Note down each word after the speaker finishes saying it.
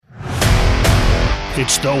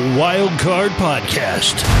It's the Wildcard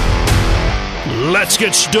Podcast. Let's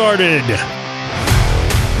get started.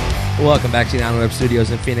 Welcome back to the On-Web Studios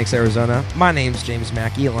in Phoenix, Arizona. My name's James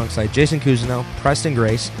Mackey, alongside Jason Cousineau, Preston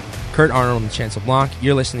Grace, Kurt Arnold, and Chancellor Blanc.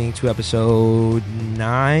 You're listening to episode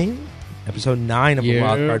 9 of the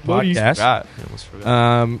Wildcard Podcast. Almost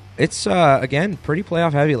forgot. It's, again, pretty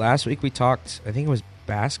playoff heavy. Last week we talked, I think it was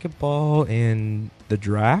basketball and the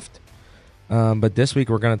draft. But this week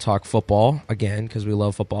we're going to talk football again because we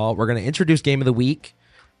love football. We're going to introduce Game of the Week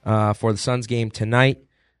for the Suns game tonight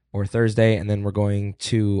or Thursday, and then we're going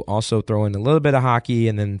to also throw in a little bit of hockey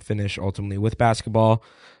and then finish ultimately with basketball.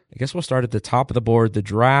 I guess we'll start at the top of the board. The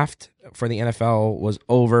draft for the NFL was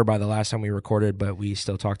over by the last time we recorded, but we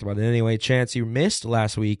still talked about it anyway. Chance, you missed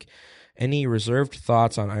last week. Any reserved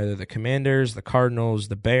thoughts on either the Commanders, the Cardinals,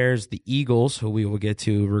 the Bears, the Eagles, who we will get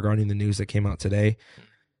to regarding the news that came out today,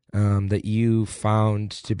 that you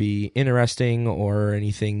found to be interesting or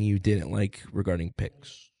anything you didn't like regarding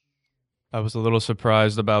picks? I was a little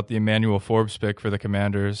surprised about the Emmanuel Forbes pick for the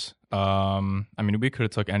Commanders. I mean, we could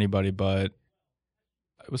have took anybody, but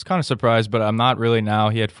I was kind of surprised, but I'm not really now.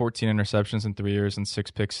 He had 14 interceptions in 3 years and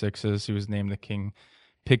 6 pick sixes. He was named the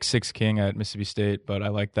pick six king at Mississippi State, but I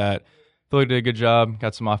like that. Feel like he did a good job.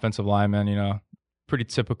 Got some offensive linemen, pretty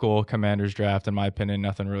typical Commanders draft, in my opinion.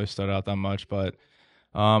 Nothing really stood out that much, but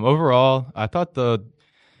overall, I thought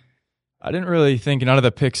I didn't really think none of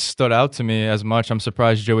the picks stood out to me as much. I'm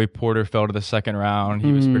surprised Joey Porter fell to the second round.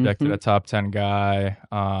 He was projected a top 10 guy.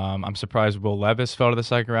 I'm surprised Will Levis fell to the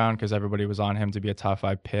second round because everybody was on him to be a top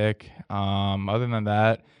 5 pick. Other than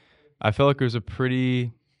that, I feel like it was a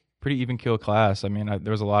pretty even kill class. I mean,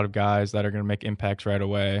 there was a lot of guys that are going to make impacts right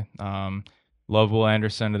away. Love Will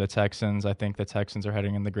Anderson to the Texans. I think the Texans are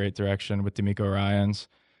heading in the great direction with D'Amico Ryans.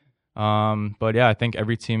 But yeah, I think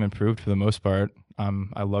every team improved for the most part.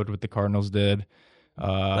 I loved what the Cardinals did.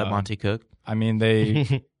 Let Monty cook. I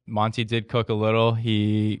mean, Monty did cook a little.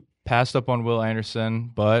 He passed up on Will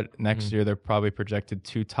Anderson, but next year they're probably projected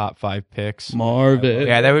 2 top 5 picks. Marvin.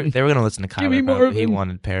 Yeah, they were going to listen to Kyler. But he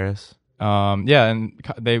wanted Paris. Yeah, and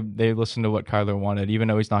they listened to what Kyler wanted, even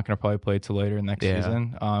though he's not going to probably play till later next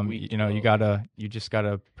season. You just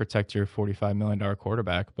gotta protect your $45 million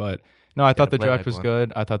quarterback. But no, I thought the draft was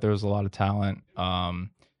good. I thought there was a lot of talent.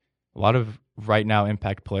 A lot of right now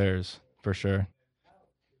impact players for sure.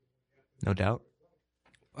 No doubt.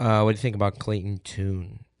 What do you think about Clayton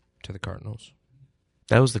Tune to the Cardinals?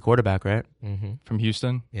 That was the quarterback, right? Mm-hmm. From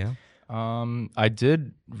Houston? Yeah. I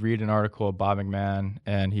did read an article of Bob McMahon,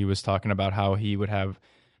 and he was talking about how he would have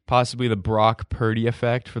possibly the Brock Purdy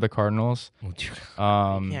effect for the Cardinals. You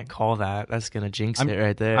can't call that. That's gonna jinx it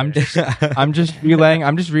right there. I'm just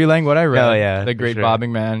relaying what I read. Oh, yeah, the great Bob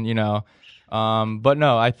McMahon. But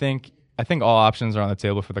no, I think all options are on the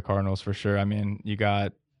table for the Cardinals for sure. I mean, you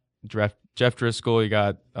got Jeff Driscoll, you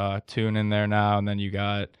got Tune in there now, and then you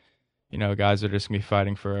got guys that are just gonna be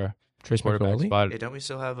fighting for a Trace quarterback McSorley? spot. Hey, don't we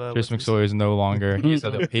still have Trace McSorley is no longer. He's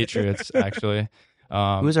at the Patriots actually.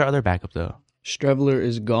 Who's our other backup though? Streveler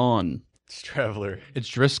is gone. It's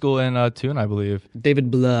Driscoll and Tune, I believe.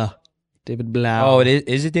 David Blah. Oh,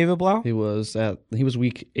 is it David Blau? He was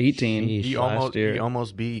week 18 last year. He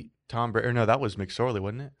almost beat Tom Brady. Or no, that was McSorley,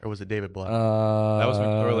 wasn't it? Or was it David Blau? That was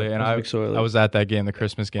McSorley, and McSorley. I was at that game, the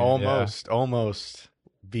Christmas game. Almost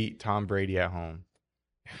beat Tom Brady at home.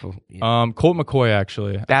 Colt McCoy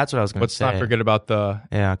actually. That's what I was going to say. Let's not forget about the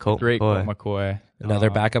great Colt McCoy.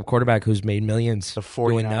 Another backup quarterback who's made millions. The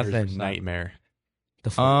doing 49ers nothing. nightmare.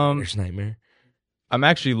 The 49ers nightmare. I'm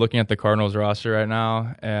actually looking at the Cardinals roster right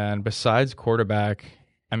now, and besides quarterback,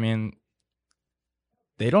 I mean,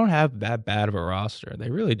 they don't have that bad of a roster.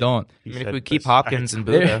 They really don't. I mean, if we keep Hopkins and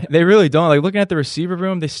Buddha. They really don't. Like, looking at the receiver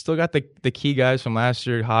room, they still got the key guys from last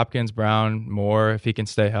year, Hopkins, Brown, Moore, if he can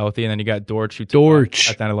stay healthy. And then you got Dortch at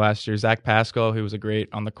the end of last year. Zach Pascal, who was a great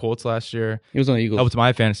on the Colts last year. He was on the Eagles. Helped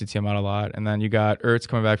my fantasy team out a lot. And then you got Ertz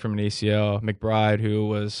coming back from an ACL, McBride, who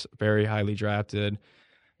was very highly drafted.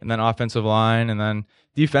 And then offensive line, and then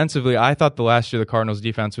defensively, I thought the last year the Cardinals'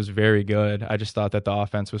 defense was very good. I just thought that the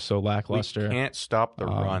offense was so lackluster. We can't stop the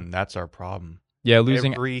run. That's our problem. Yeah,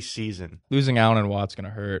 losing every season. Losing Allen and Watt's going to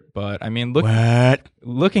hurt. But, I mean,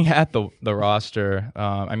 looking at the roster,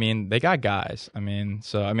 I mean, they got guys. I mean,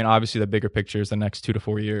 obviously the bigger picture is the next 2 to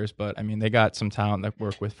 4 years. But, I mean, they got some talent to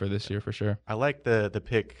work with for this year for sure. I like the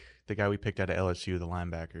pick, the guy we picked out of LSU, the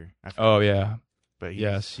linebacker. Oh, yeah. But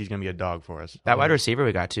he's going to be a dog for us. That wide receiver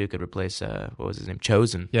we got, too, could replace, what was his name?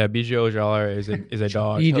 Chosen. Yeah, B.J. Ojala is a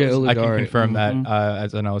dog. I can confirm that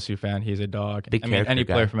as an LSU fan. He's a dog. Any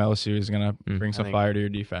player from LSU is going to bring some fire to your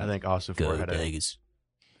defense. I think also Go Vegas.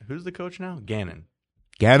 Who's the coach now? Gannon.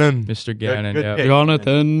 Gannon. Mr. Gannon. Good Yeah. pick.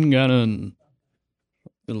 Jonathan Gannon.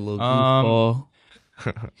 A little goofball.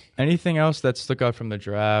 Anything else that stuck out from the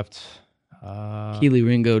draft? Keely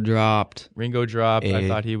Ringo dropped. Ringo dropped. I Hey.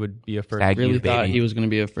 thought he would be a first. Tag Really you, thought baby. he was going to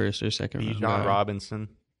be a first or second round. Bijan guy. Robinson.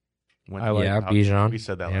 Went I like Yeah, top. Bijan. We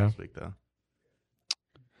said that Yeah. last week, though.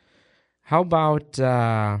 How about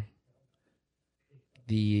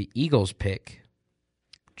the Eagles pick?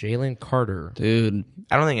 Jalen Carter. Dude,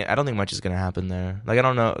 I don't think much is gonna happen there. Like I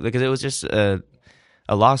don't know because it was just a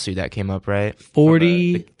lawsuit that came up, right? From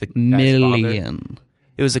 40 the guy's million. father.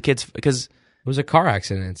 It was the kid's because It was a car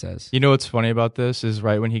accident, it says. You know what's funny about this is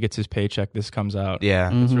right when he gets his paycheck, this comes out.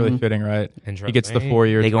 yeah, It's really Mhm. fitting, right? And He gets the 4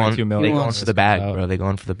 year, they go on. $22 They million. go on for the bag, Out. bro. They go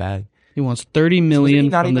on for the bag. He wants 30 million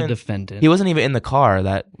not from the even- defendant. He wasn't even in the car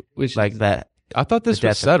that which like that. I thought this The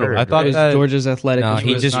was death settled. occurred, I thought is that Georgia's athletic. No,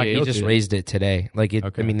 he was just not he guilty. just raised it today. Like it.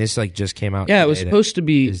 Okay. I mean, this like just came out. Yeah, it was today supposed to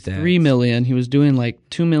be his dad's. 3 million. He was doing like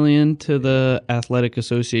 2 million to the athletic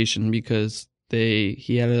association because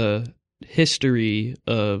he had a history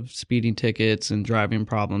of speeding tickets and driving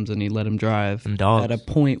problems, and he let him drive Them dogs. at a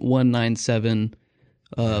 .197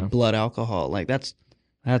 Yeah. blood alcohol. Like that's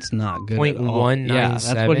not good. at all. 0.197? Yeah,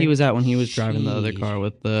 that's what he was at when he was driving the other car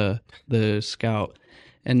with the Scout,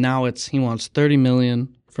 and now he wants 30 million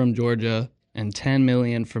from Georgia and 10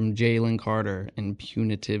 million from Jalen Carter in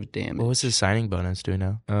punitive damage. What was his signing bonus? Do we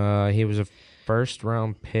know? He was a first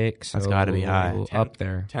round pick. So That's gotta be high. Up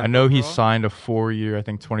there. I know he signed a 4 year, I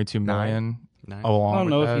think $22 million. Nine. Along I don't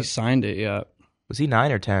know with if he that. signed it yet. Was he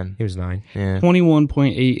 9 or 10? He was 9. Yeah,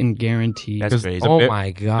 21.8 in guaranteed. that's 'Cause crazy. the Oh Bear-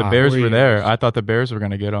 my god! The Bears 4 were there. years. I thought the Bears were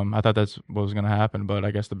going to get him. I thought that's what was going to happen, but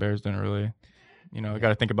I guess the Bears didn't really. You know, got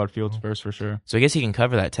to think about Fields first for sure. So I guess he can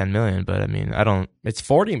cover that 10 million. But I mean, I don't. It's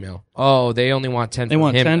 40 mil. Oh, they only want 10. They from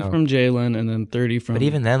want him 10 now. from Jalen and then 30 from. But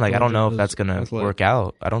even then, like I don't know if Georgia's that's gonna athletic. work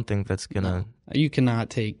out. I don't think that's gonna. You cannot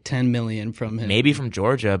take 10 million from him. Maybe from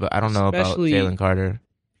Georgia, but I don't know about Especially- Jalen Carter.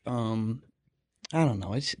 I don't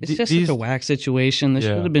know. It's Th- just these- such a whack situation. This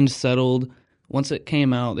Yeah. should have been settled once it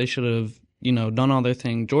came out. They should have, done all their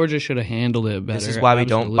thing. Georgia should have handled it better. This is why we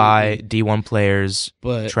don't buy D1 players,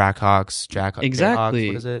 But Trackhawks, exactly, Jayhawks,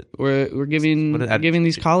 what is it? we're giving What is that?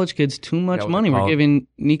 these college kids too much what money. they're We're called. giving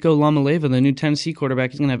Nico Lamaleva, the new Tennessee quarterback.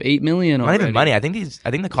 He's gonna have $8 million. Not already. even money. I think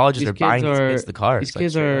the colleges These are buying kids these kids the cars. These like,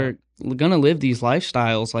 kids straight are up. gonna live these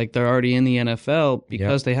lifestyles like they're already in the NFL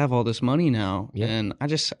because they have all this money now. Yep. And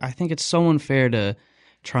I think it's so unfair to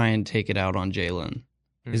try and take it out on Jalen.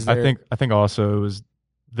 Is I there- think also it was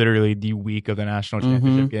literally the week of the national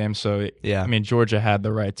championship game. So Yeah. I mean, Georgia had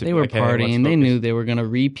the right to. They be were like, hey, let's partying. They focus. knew they were gonna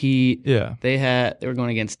repeat. Yeah. They were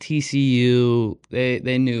going against TCU.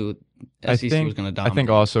 They knew SEC was gonna dominate. I think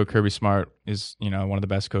also Kirby Smart is one of the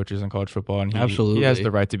best coaches in college football, and he Absolutely. has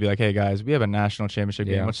the right to be like, hey guys, we have a national championship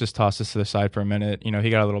game. Yeah. Let's just toss this to the side for a minute. He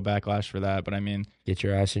got a little backlash for that, but I mean, Get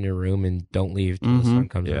your ass in your room and don't leave till the sun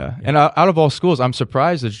comes yeah. out. And out of all schools, I'm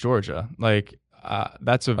surprised it's Georgia. Like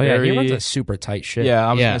that's a Oh yeah, very he runs a super tight ship. yeah.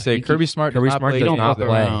 I was Yeah, gonna say he Kirby Smart. Kirby does not Smart play does any not of the-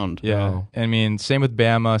 play. around. Yeah, No. I mean, same with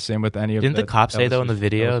Bama, same with any of. Didn't the cops say, though, in the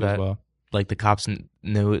video LSU as that- well. Like the cops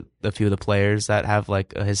knew a few of the players that have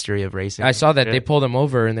like a history of racing. I saw that Yeah. they pulled him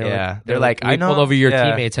over and They're like, we I know pulled over your yeah,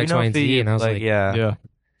 teammates we X, know Y, and Z, and I was like, yeah. Yeah,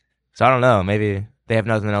 So I don't know. Maybe they have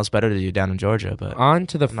nothing else better to do down in Georgia, but On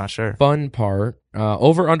to the I'm not sure. fun part.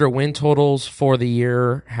 Over under win totals for the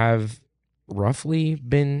year have roughly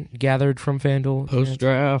been gathered from FanDuel. post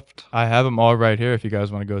draft. I have them all right here. If you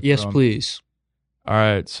guys want to go through Yes, them. please All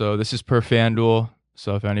right, so this is per FanDuel.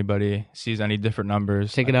 So if anybody sees any different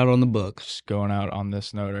numbers, take it out on the books. Just going out on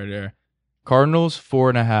this note right here. Cardinals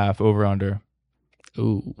 4.5 over under.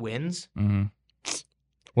 Ooh, Wins? Mm-hmm.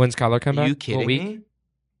 When's Kyler come Are back? you kidding What week? me?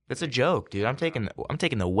 That's a joke, dude. I'm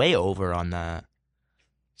taking the way over on that.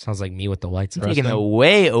 Sounds like me with the lights. I'm on. taking the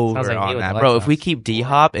way Sounds over like me on with that, the bro. White If we Sox. keep D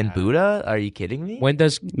Hop and Buddha, are you kidding me? When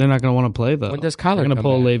does they're not going to want to play though. when does They're Kyler going to come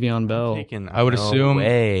pull back? Le'Veon Bell. I would assume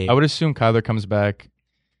way. I would assume Kyler comes back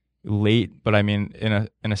late, but I mean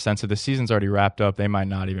in a sense if the season's already wrapped up, they might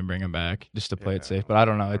not even bring him back just to play it safe. But I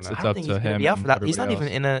don't know. It's I don't up think to he's gonna him. be out and for that. He's not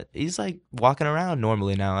everybody even else. he's like walking around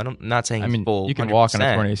normally now. I'm not saying I he's mean, full. you can walk on a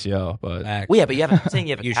 100%. torn ACL, but Back. Well, yeah, but you haven't. I'm saying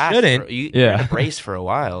you haven't. You passed shouldn't. For, you're Yeah. in a brace for a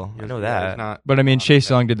while. I know that. Not, but I mean Chase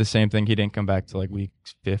Young did the same thing. He didn't come back to like week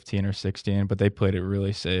 15 or 16, but they played it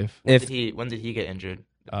really safe. If When did he get injured?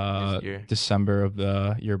 This year? December of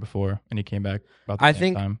the year before, and he came back about the I same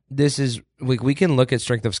think time. this is we can look at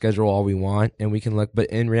strength of schedule all we want, and we can look, but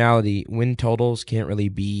in reality, win totals can't really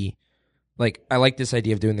be like I like this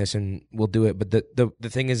idea of doing this, and we'll do it. But the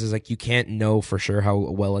thing is like you can't know for sure how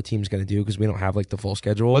well a team's going to do because we don't have like the full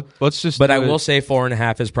schedule. Let's just. But I will say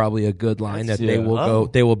 4.5 is probably a good line that they will go.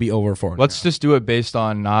 They will be over 4.5. Let's just do it based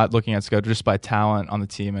on not looking at schedule, just by talent on the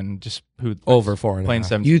team and just who over 4.5. Playing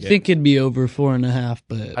 17. You think it'd be over 4.5,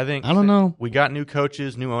 but I think I don't know. We got new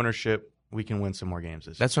coaches, new ownership. We can win some more games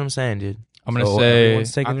this year. That's what I'm saying, dude. I'm gonna everyone's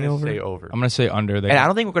say. taking I'm the going over. to say over. I'm gonna say under. And I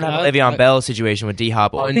don't think we're gonna have a Le'Veon Bell situation with D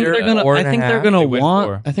Hop. I think they're gonna. I think they're gonna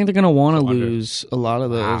want. I think they're gonna want to lose a lot of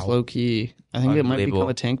those low key. I think it might become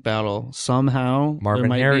a tank battle somehow. Marvin there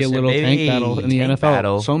might Harrison, be a little tank battle in the tank NFL.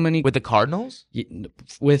 battle. So many with the Cardinals.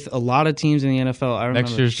 with a lot of teams in the NFL. I remember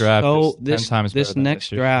Next year's draft is 10 times better this than next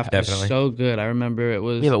this year. draft Definitely. is so good. I remember it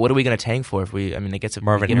was Yeah, but what are we gonna tank for if we? I mean, they get some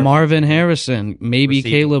Marvin Harrison, maybe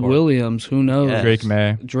Receiving Caleb core. Williams. Who knows?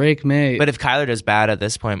 Yeah. Drake May. But if Kyler does bad at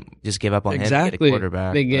this point, just give up on him. And get a Exactly.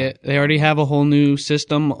 quarterback. They already have a whole new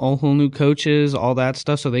system, a whole new coaches, all that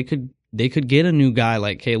stuff. So they could get a new guy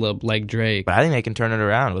like Caleb, like Drake. But I think they can turn it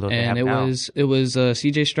around with what they have And it now. was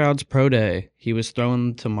CJ Stroud's pro day. He was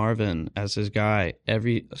throwing to Marvin as his guy.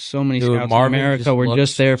 So many Dude, scouts Marvin in America just were looks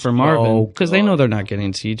just there for so Marvin because they good. know they're not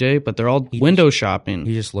getting CJ, but they're all window shopping.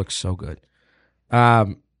 He just looks so good.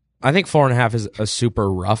 I think 4.5 is a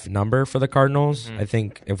super rough number for the Cardinals. Mm-hmm. I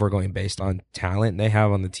think if we're going based on talent they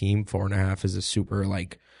have on the team, 4.5 is a super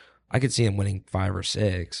like. I could see them winning 5 or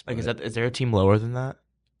 6. Like, but- is there a team lower than that?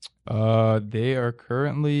 They are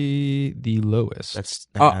currently the lowest.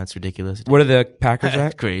 That's ridiculous. What are the Packers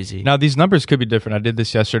That's at? crazy. Now these numbers could be different. I did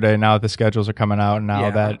this yesterday. Now that the schedules are coming out, and now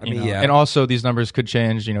Yeah, that I mean, know, yeah. and also these numbers could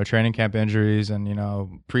change. Training camp injuries and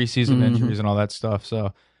preseason injuries and all that stuff.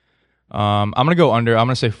 So, I'm gonna go under. I'm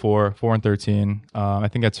gonna say 4 and 13. I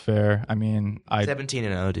think that's fair. I mean,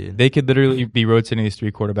 17-0, dude. they could literally be rotating these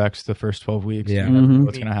 3 quarterbacks the first 12 weeks. Yeah. You never know Mhm.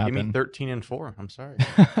 what's gonna Give me happen. 13-4. I'm sorry.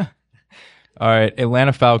 All right,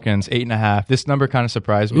 Atlanta Falcons 8.5. This number kind of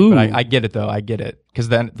surprised me, Ooh. but I get it though. I get it because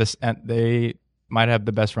then they might have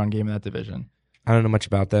the best run game in that division. I don't know much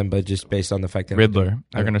about them, but just based on the fact that Riddler.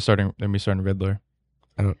 They're gonna be starting Riddler.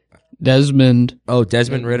 Desmond. Oh,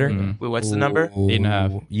 Desmond Ritter. Mhm. Wait, what's the number?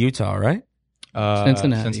 8.5. Utah, right?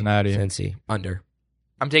 Cincinnati. Cincy under.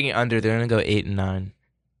 I'm taking under. They're gonna go 8 and 9.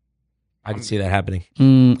 I can see that happening.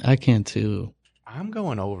 I can too. I'm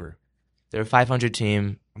going over. They're a 500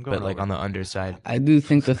 team, I'm going but like over. on the underside. I do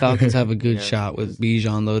think the Falcons have a good Yeah. shot with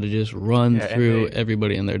Bijan though to just run Yeah, and through they-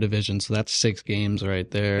 everybody in their division. So that's 6 games right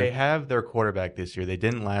there. They have their quarterback this year. They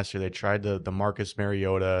didn't last year. They tried the Marcus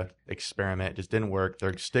Mariota experiment. It just didn't work.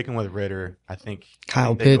 They're sticking with Ritter. I think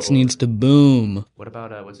Kyle they go Pitts over. needs to boom. What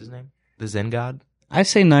about what's his name? The Zen God. I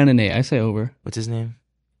say 9 and 8. I say over. What's his name?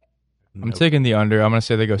 I'm Nope. taking the under. I'm gonna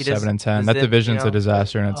say they go He does- 7 and 10. does That it, division's you know, a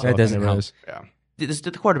disaster in itself. That doesn't anyways. Yeah.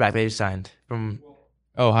 The quarterback they signed from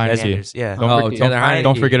Oh, Heineke. Sanders. Yeah.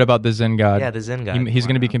 Don't forget about the Zen God. Yeah, the Zen God. He's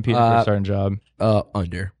going to be competing for a starting job.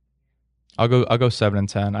 Under. I'll go 7 and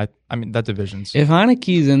 10. I mean that division's. If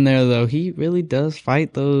Heineke's in there though, he really does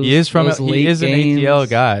fight those. He is those late an games. ATL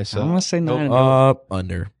guy. So I'm gonna say 9 and 8.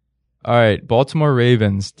 Under. all right, Baltimore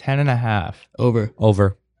Ravens 10.5. Over.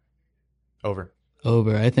 Over.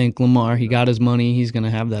 Over. I think Lamar, he got his money. He's going to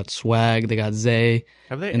have that swag. They got Zay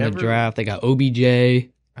Have they in ever the draft. They got OBJ.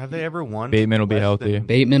 Have they ever won? Bateman will be less healthy. than-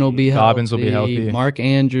 Bateman will be healthy. Dobbins will be healthy. Mark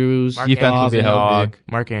Andrews. Mark Defense will be Andrews is a healthy. dog.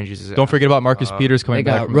 Mark Andrews is. Don't forget about Marcus Peters They coming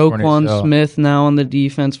back. got from a torn Roquan ACL. Smith now on the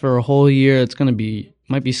defense for a whole year. It's going to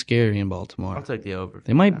might be scary in Baltimore. I'll take the over.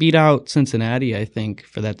 They might beat out Cincinnati, I think,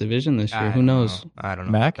 for that division this year. Who knows? I don't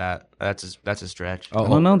know. Mac? About that. That's a stretch. Oh, I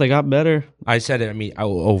don't know. They got better. I said it. I mean,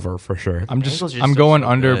 over for sure. I'm Bengals are I'm so going so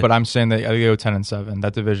under, good. but I'm saying that I go 10 and 7.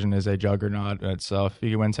 That division is a juggernaut in itself. You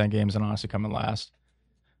can win 10 games and honestly come in last,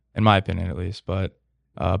 in my opinion at least. But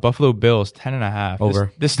Buffalo Bills 10.5.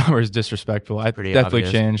 Over. This number is disrespectful. I Pretty definitely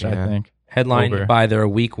obvious, changed. yeah. I think Headlined Over. by their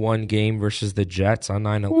Week 1 game versus the Jets on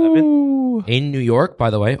 9/11 in New York. By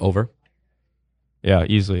the way, over. yeah,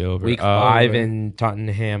 easily over. Week 5 in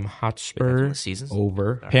Tottenham Hotspur. The seasons.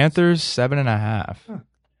 Over. Panthers 7.5.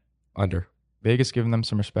 Under. Vegas giving them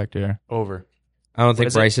some respect here. Over. I don't think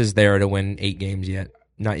is it? Bryce is there to win 8 games yet.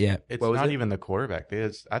 Not yet. It's What was not it? even the quarterback.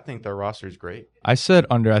 I think their roster is great. I said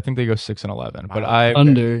under. I think they go 6 and 11, but Wow. I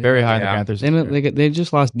Under. very high in the Yeah. Panthers. this year. They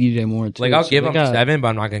just lost DJ Moore, too. Like, I'll So give they him got 7, but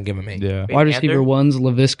I'm not going to give him 8. Yeah. Wide Panther? receiver 1's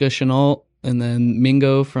LaVisca Chenault, and then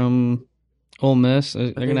Mingo from Ole Miss.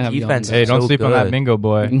 They're going to have defense young Hey, guys. don't So sleep on that good. Mingo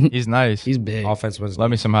boy. He's nice. He's big. Offense wins.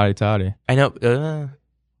 Let me some hottie toddy. I know.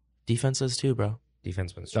 Defenses too, bro.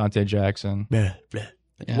 Defense wins. Dante Jackson, Yeah,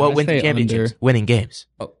 What I wins the say championships? under. Winning games.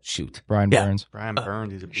 Oh, shoot. Brian Yeah. Burns. Brian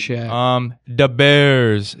Burns is a big Shaq. The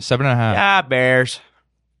Bears 7.5. Yeah, Bears.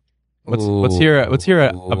 Let's hear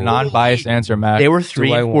a non-biased answer, Matt. They were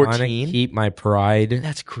Do I want to 3-14. keep my pride,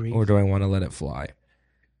 That's crazy. or do I want to let it fly?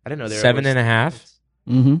 I didn't know they were 7.5.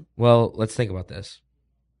 Mm-hmm. Well, let's think about this.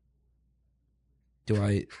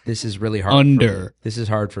 This is really hard. Under. This is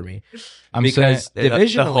hard for me. I'm because saying The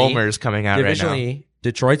divisionally, homers coming out right now. divisionally,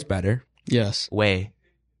 Detroit's better. Yes. Way,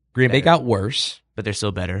 Green Bay Better. got worse. but they're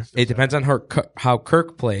still better. It depends on how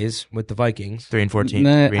Kirk plays with the Vikings. 3-14. Nah,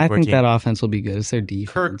 3-14. I think that offense will be good. It's their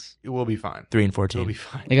defense. Kirk will be fine. 3-14. He'll be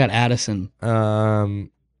fine. They got Addison.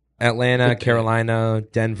 Atlanta, Carolina,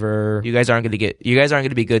 Denver, You guys aren't going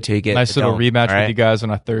to be good till you get nice the little dome, rematch all right? with you guys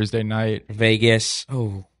on a Thursday night. Vegas.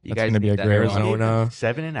 Oh, You That's guys gonna be need a that. great one. Arizona.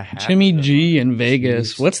 7.5. Jimmy G in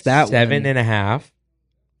Vegas. What's that? 7.5.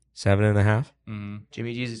 7.5. Mm-hmm.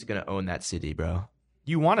 Jimmy G's is going to own that city, bro.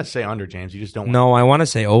 You want to say under, James. You just don't want No, I want to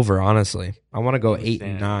say over. Honestly, I want to go 8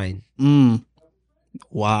 and Understand. 9.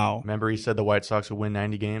 Wow. Remember he said the White Sox would win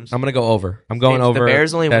 90 games? I'm gonna go over. I'm going James, over. The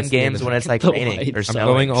Bears only win That's the games end of when it. it's like The raining White or Sox. I'm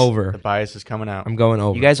snowing. going over. The bias is coming out. I'm going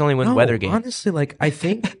over. You guys only win No, weather games. Honestly, like I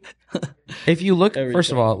think if you look, Every first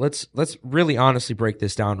of time. all, let's really honestly break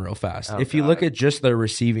this down real fast. Oh, if you God. look at just their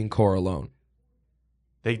receiving core alone,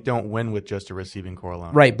 They don't win with just a receiving core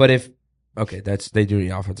alone. right? But if they do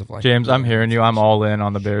the offensive line. James, I'm hearing you. I'm all in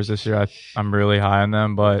on the Bears this year. I'm really high on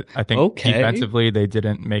them, but I think Okay. defensively they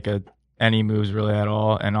didn't make any moves really at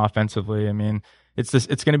all, and offensively, I mean, it's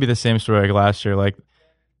going to be the same story like last year. Like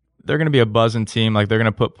they're going to be a buzzing team. Like they're going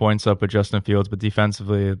to put points up with Justin Fields, but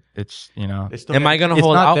defensively, it's They still Am got- I going to It's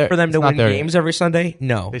hold not out there. for them It's to not win there. games every Sunday?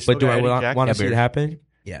 No, They still but do got I Eddie want Jackson. to see it Bears. happen?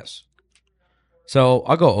 Yes. So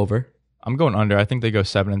I'll go over. I'm going under. I think they go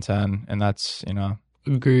 7-10, and that's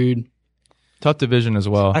Agreed. tough division as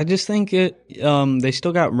well. I just think they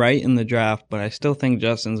still got right in the draft, but I still think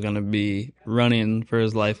Justin's going to be running for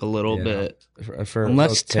his life a little Yeah. bit. For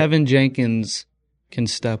Unless Tevin Jenkins can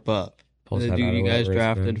step up. Pulls The that dude out you of guys whatever it's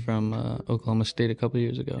drafted been. from Oklahoma State a couple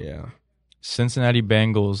years ago. Yeah, Cincinnati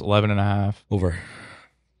Bengals 11.5. over.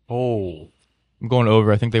 Oh, I'm going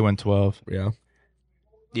over. I think they win 12. Yeah, I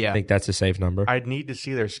Yeah. think that's a safe number. I'd need to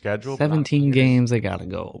see their schedule. but 17 games, they got to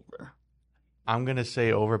go over. I'm going to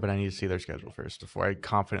say over, but I need to see their schedule first before I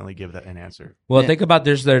confidently give that an answer. Well, Yeah. think about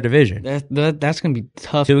their division. That's going to be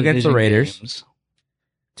tough. 2 against the division Raiders. games.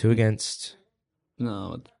 2 against.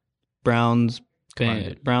 No, Browns, Come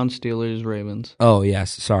on. Browns, Steelers, Ravens. Oh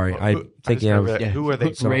yes, sorry. I'm Who- I just thinking of. remember that. Who are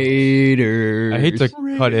they? Sorry. Raiders. I hate to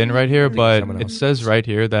cut in right here, but Someone it else. says right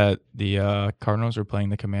here that the Cardinals are playing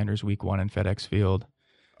the Commanders Week 1 in FedEx Field.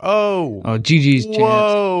 Oh. Oh, GG's chance.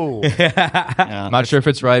 Whoa. Yeah. I'm not sure if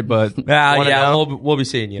it's right, but Wanna know? we'll be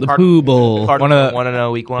seeing you. The Pooh Bowl. Cardinals One of the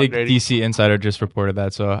 1-0 week 1. big Grady. DC insider just reported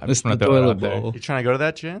that, so I It's just the want to throw that toilet out there. bowl. You trying to go to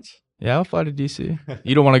that chance? Yeah, I'll fly to DC.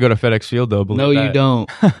 You don't want to go to FedEx Field though. Believe No, you that. don't.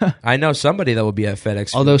 I know somebody that will be at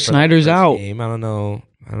FedEx. Although for the Snyder's first out. game. I don't know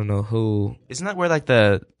who. Isn't that where like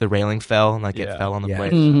the railing fell and like it Yeah. fell on the Yeah. play?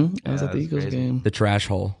 Mm-hmm. That was Yeah, at the that's Eagles crazy. game. The trash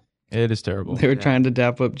hole. It is terrible. They were trying to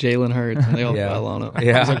dap up Jalen Hurts, and they all Yeah. fell on him.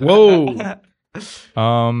 Yeah. I was like, whoa.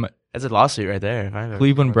 That's a lawsuit right there. if I've ever-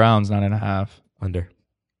 Cleveland Browns 9.5. Under.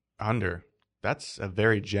 Under. That's a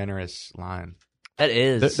very generous line. That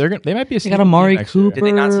is. They might be a They sneaky got Amari team next year. Cooper. Did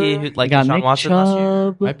they not see who- like They got Deshaun Nick Watson last year?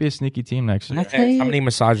 Chubb. Might be a sneaky team next year. I think How many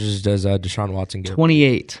massages does Deshaun Watson get?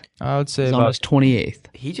 28. I would say He's about almost 28th.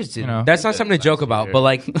 He just did. You know. That's not something to joke about, but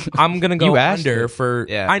like I'm gonna go You asked under it. for.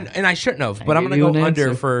 Yeah. And I shouldn't have, but I I'm gave gonna you go an under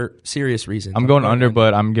answer. for serious reasons. I'm going under,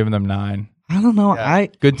 but I'm giving them 9. I don't know. Yeah.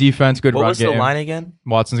 Good defense, good What run was game. the line again?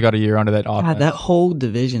 Watson's got a year under that offense. God, that whole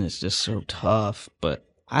division is just so tough. But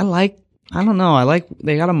I don't know.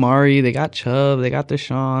 They got Amari, they got Chubb, they got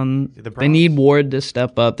Deshaun. The They Browns- need Ward to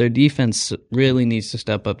step up. Their defense really needs to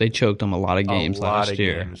step up. They choked them a lot of A games lot last of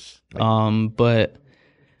year. games. Like, But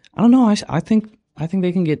I don't know. I think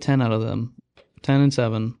they can get 10 out of them. 10 and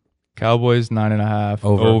 7. Cowboys 9.5.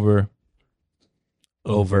 Over.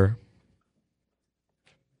 Over.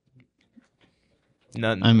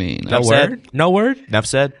 None. I mean, No Enough word. said. No word. Enough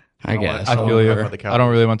said. I know what? guess. I don't feel wanna you. talk about the I don't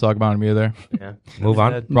really Cowboys. want to talk about him either. Yeah. Move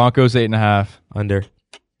on. Broncos 8.5. Under.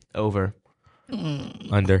 Over.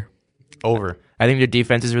 Under. Over. I think their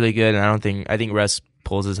defense is really good, and I think Russ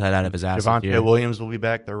pulls his head out of his ass. this Javonte year. Williams will be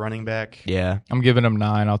back. Their running back. Yeah. I'm giving them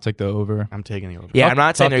 9. I'll take the over. I'm taking the over. Yeah, Tough- I'm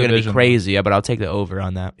not saying tough they're going to be division. crazy, but I'll take the over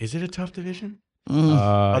on that. Is it a tough division?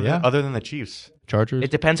 Yeah. Other than the Chiefs. Chargers.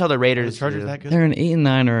 It depends how the Are Raiders the Chargers do. that good? They're an 8 and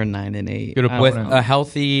 9 or a 9 and 8. Good I don't With know. a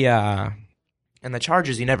healthy. And the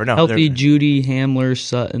Chargers, you never know. Healthy They're- Judy, Hamler,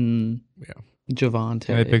 Sutton, Javonte.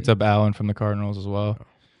 And they picked up Allen from the Cardinals as well.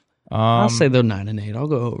 I'll say they're 9 and 8. I'll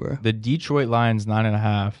go over. The Detroit Lions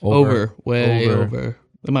 9.5. Over. Way Over. over.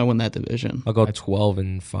 They might win that division. I'll go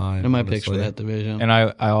 12-5. They're my picks for honestly. that division. And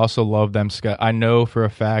I also love them. I know for a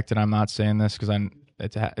fact, and I'm not saying this because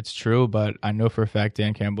it's true, but I know for a fact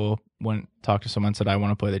Dan Campbell talked to someone and said, I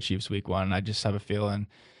want to play the Chiefs week 1. I just have a feeling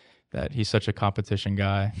that he's such a competition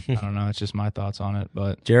guy. I don't know. It's just my thoughts on it.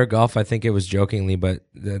 But Jared Goff, I think it was jokingly, but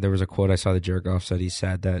there was a quote I saw that Jared Goff said he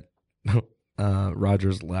sad that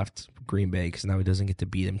Rodgers left Green Bay because now he doesn't get to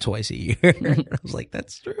beat him twice a year. I was like,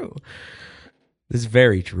 that's true. This is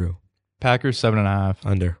very true. Packers 7.5.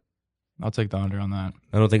 Under. I'll take the under on that.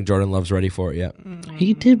 I don't think Jordan Love's ready for it yet.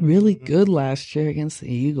 He did really good last year against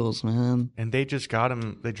the Eagles, man. And they just got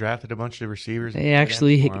him. They drafted a bunch of receivers. They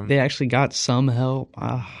actually got some help.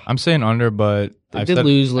 I'm saying under, but They did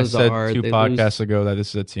lose I said Lazard. 2 They podcasts ago that this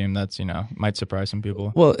is a team that's might surprise some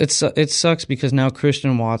people. Well, it sucks because now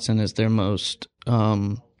Christian Watson is their most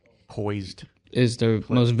Poised.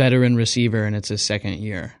 most veteran receiver, and it's his second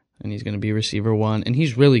year, and he's going to be receiver 1, and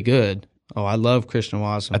he's really good. Oh, I love Christian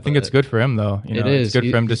Watson. I think it's good for him though. It is. It's good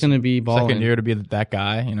for him He's to going to be balling. second year to be that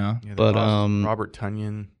guy. Yeah, they But, lost Robert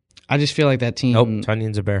Tunyon. I just feel like that team. Nope,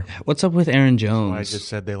 Tunyon's a bear. What's up with Aaron I Jones? just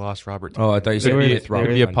said they lost Robert Tunyon. Oh, I thought you said were- Edith they were- Robert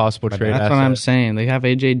Could be a Tunyon. possible My trade bad. That's what I'm asset. saying. They have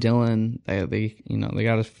AJ Dillon. They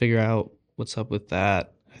got to figure out what's up with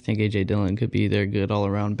that. I think AJ Dillon could be their good all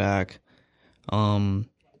around back. I'll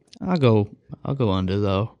go under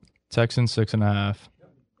though. Texans 6.5.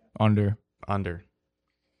 Under. Under.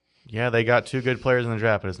 Yeah, they got 2 good players in the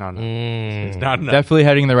draft, but it's not enough. It's not enough. Definitely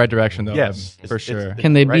heading in the right direction though. Yes, for it's- sure. it's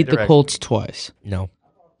Can they right beat the direction. Colts twice? No.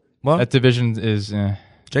 Well, That division is.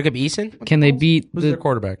 Jacob Eason? Can they beat Who's their the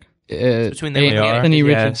quarterback? Between them and the Anthony yeah.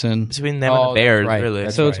 Richardson? Between them Oh, and the Bears, right. really.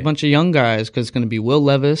 That's So it's a bunch of young guys because it's going to be Will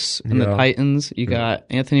Levis and the Yeah. Titans. You got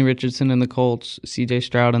Anthony Richardson and the Colts, C.J.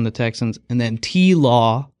 Stroud and the Texans, and then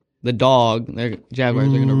T-Law, the dog. Their Jaguars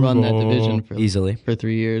are going to run that division Easily. for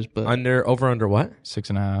 3 years. But Under what?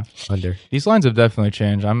 6.5. Under. These lines have definitely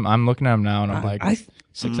changed. I'm looking at them now and I'm like I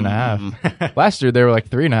 6.5. Last year they were like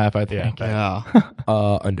 3.5. I think. yeah.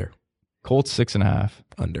 Under. Colts 6.5.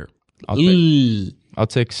 Under. I'll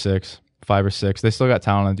take 6, 5 or 6. They still got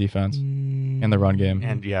talent on defense and the run game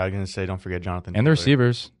And yeah, I was going to say, don't forget Jonathan. and the Taylor.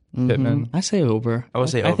 receivers. Pittman. I say over. I would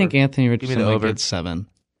say I over. think Anthony me Richardson the might over. get 7.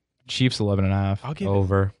 Chiefs 11.5. I'll give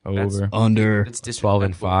Over. Over. Under. It's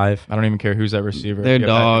 12-5. I don't even care who's that receiver. Their You have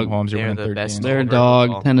dog. Patrick Mahomes, you're They're winning the 13. best. Their Over dog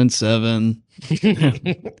overall. 10-7.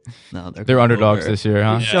 No, They're underdogs this year,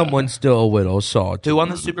 huh? Someone still with Osaw. Who won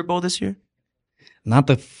the Super Bowl this year? Not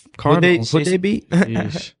the Cardinals. Who'd they beat?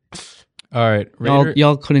 Yeesh. All right.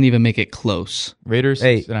 Y'all couldn't even make it close. Raiders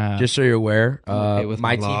Hey, 6.5. just so you're aware, okay with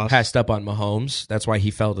my my team loss. passed up on Mahomes. That's why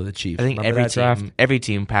he fell to the Chiefs. I think Remember that draft? every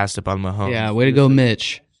team passed up on Mahomes. Yeah, way to go,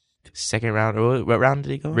 Mitch. Second round. Or what round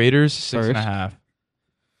did he go? Raiders First. 6.5.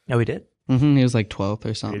 No, he did. He was like 12th or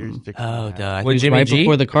Raiders something. 6.5. Oh, duh. He With was Jimmy right G?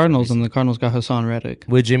 before the Cardinals, and the Cardinals got Hassan Reddick.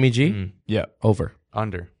 With Jimmy G? Mm. Yeah. Over.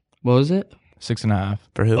 Under. What was it? 6.5.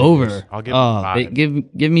 For who? Over. I'll give him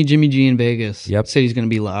 5. Give me Jimmy G in Vegas. Yep. City's gonna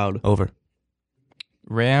be loud. Over.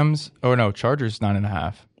 Rams. Oh no, Chargers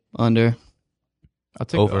 9.5. Under. I'll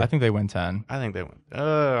take. Over. I think they win 10. I think they win.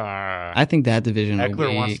 I think that division will Eckler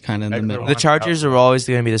be wants- kind of in the Eckler middle. The Chargers are always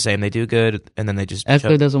going to be the same. They do good, and then they just Eckler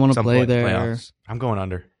choke doesn't want to some play point in the there. playoffs. I'm going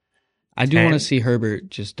under. I do 10. want to see Herbert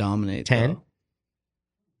just dominate. 10?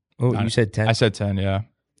 though. Oh, you said 10? I said 10. Yeah.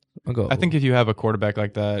 I'll go. I think if you have a quarterback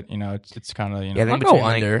like that, it's kind of Yeah, I'll then go between,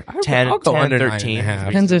 like, under. 10, I'll go 10, under 13. 9.5.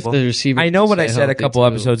 Depends if the receiver. I know what I stay said a healthy, couple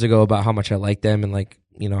too. episodes ago about how much I like them, and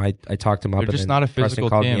I talked them up. They're and just then not a Preston physical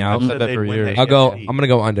called team. me out. I've said that They'd for win years. the I'm AFC. gonna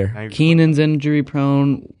go under. Now you're- Keenan's injury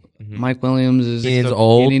prone. Mike Williams is Keenan's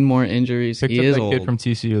old. getting more injuries. Picked He up is that old. kid from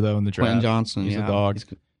TCU though in the draft. Quentin Johnson. He's yeah. a dog.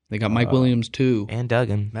 They got Mike Williams too. And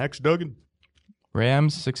Duggan. Max Duggan.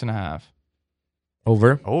 Rams 6.5.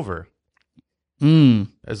 Over. Over. Mm.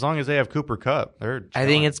 As long as they have Cooper Kupp, they're. I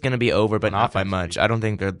think it's going to be over, but On not by offense. much. I don't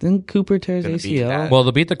think they're. Then Cooper tears Gonna beat ACL. that. Well,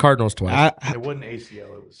 they'll beat the Cardinals twice. It wasn't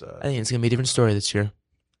ACL. It was. I think it's going to be a different story this year.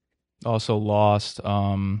 Also lost.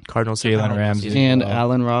 Cardinals. Jalen Ramsey. and well.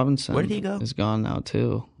 Allen Robinson. Where did he go? Is gone now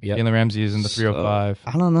too. Yep. Jalen Ramsey is in the 305.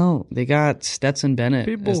 I don't know. They got Stetson Bennett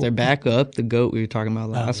People- as their backup, the GOAT we were talking about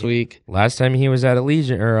last week. Last time he was at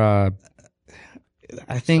Allegiant, or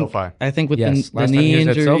I think. SoFi. I think with yes, the last time knee he was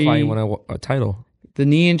at injury, SoFi, he won a title. the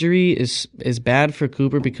knee injury is bad for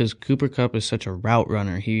Cooper because Cooper Kupp is such a route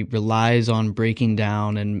runner. He relies on breaking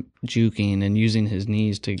down and juking and using his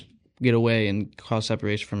knees to get away and cause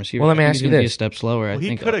separation from receivers. Well, let me I think ask he's you gonna be this. a step slower. Well, I he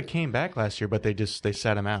think could have came back last year, but they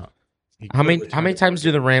sat him out. He How many could've how many returned. times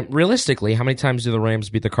do the Rams realistically? How many times do the Rams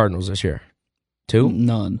beat the Cardinals this year? 2.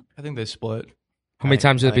 none. I think they split. How many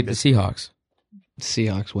times do they I think beat the Seahawks?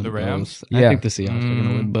 Seahawks win The Rams? both. I Yeah. think the Seahawks are going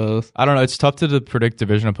to win both. I don't know. It's tough to predict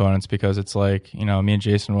division opponents because it's like, me and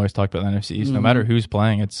Jason always talked about the NFC East. No matter who's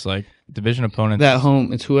playing, it's like division opponents. That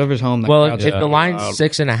home, it's whoever's home. That Well, crowd's if gonna the be line's loud.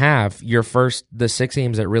 6.5, the 6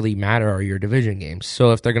 games that really matter are your division games.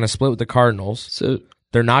 So if they're going to split with the Cardinals, So,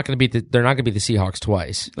 they're not going to beat the Seahawks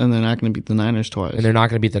twice, and they're not going to beat the Niners twice. and they're not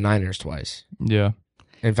going to beat the Niners twice. Yeah.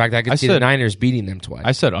 In fact, I could I see the said- Niners beating them twice.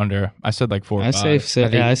 I said under. I said like 4 or I 5. say, I say.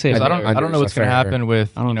 I I think don't know what's going to happen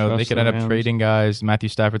with, I don't they trust could the end up Rams. trading guys. Matthew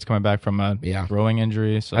Stafford's coming back from a Yeah. throwing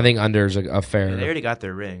injury. So I think under is a fair. They already got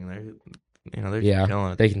their ring. They're Yeah,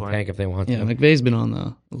 chilling at they this can point. tank if they want Yeah, to. McVay's been on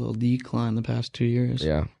a little decline the past 2 years.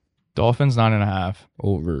 Yeah, Dolphins 9.5.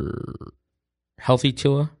 over healthy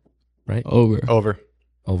Tua, right? Over. Over.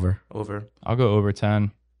 Over. Over. I'll go over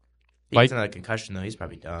 10. He Like- gets another concussion though. He's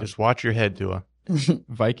probably done. Just watch your head, Tua.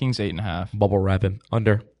 Vikings 8.5. Bubble wrap him.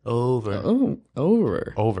 Under. Over. Oh,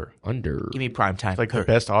 over. Over. Under. Give me prime time. It's like the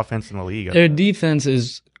best offense in the league. Their defense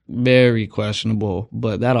is very questionable,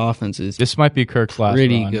 but that offense is This might be Kirk's last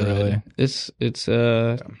pretty run, good. really.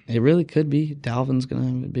 It really could be. Dalvin's gonna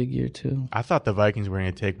have a big year too. I thought the Vikings were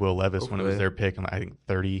going to take Will Levis when it was Hopefully. their pick, and I think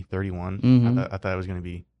 30, 31. Mhm. I thought it was going to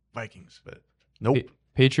be Vikings, but nope.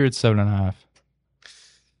 Patriots 7.5.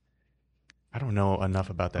 I don't know enough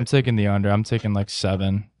about I'm that. taking the under. I'm taking like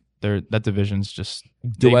 7. That division's just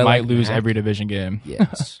Do they I might like lose that? every division game.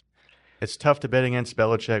 Yes. It's tough to bet against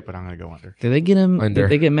Belichick, but I'm going to go under. Did they get him? Under.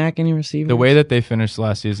 Did they get Mack any receivers? The way that they finished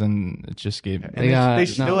last season, it just gave. And they got, they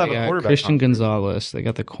still have they a got quarterback. Christian on. Gonzalez. They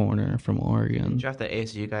got the corner from Oregon. Draft the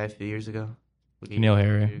ASU guy a few years ago. N'Keal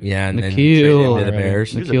Harry. Yeah, and then Nikhil. traded him to the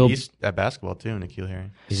Bears. He was Nikhil- a beast at basketball, too, N'Keal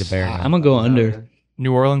Harry. He's a Bear. now. I'm gonna go under.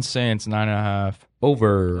 New Orleans Saints 9.5.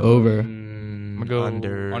 Over. Over. I'm gonna go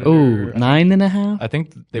under. under. Oh, 9.5. I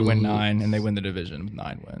think they win Ooh. 9 and they win the division with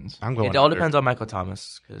 9 wins. I'm going It all under. depends on Michael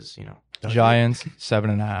Thomas because, Giants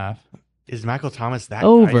 7.5. Is Michael Thomas that guy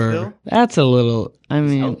Over. still? That's a little. I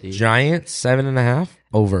mean, healthy. Giants 7.5.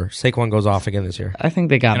 Over. Saquon goes off again this year. I think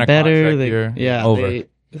they In got a better. contract They, year. yeah, Over.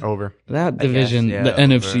 Over. that I guess, division, yeah, the over.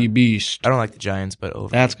 NFC beast. I don't like the Giants, but over.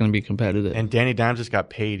 That's gonna be competitive. And Danny Dimes just got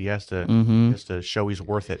paid. He has to, Mhm. just to show he's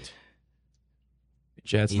worth it.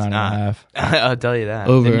 Jets He's 9.5. I'll tell you that.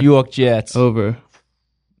 Over. The New York Jets. Over.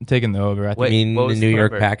 I'm taking the over. I think I Wait, mean, what the was New the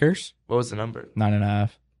York number? Packers. What was the number? 9.5.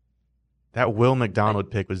 That Will McDonald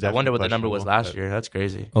pick was I definitely wonder what the number was questionable, last year. That's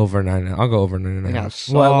crazy. Over 9. I'll go over 9.5. got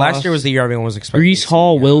Well, last Sauce. year was the year everyone was expecting. Brees to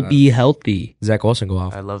Hall see, will be healthy. Zach Wilson go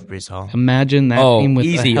off. Uh, I love Brees Hall. Imagine that Oh, team with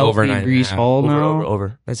easy a healthy over 9.5. Brees Hall Over, now.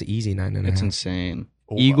 over. That's easy 9.5. It's insane.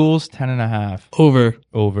 Over. Eagles 10.5. Over.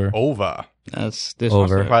 Over. Over. That's this.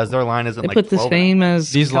 Over. I'm surprised their line isn't They like put the 12. same as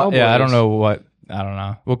These Cowboys. yeah, I don't know what. I don't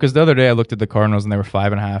know. Well, because the other day I looked at the Cardinals and they were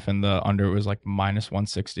 5.5, and the under was like minus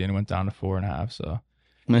 160, and it went down to 4.5. So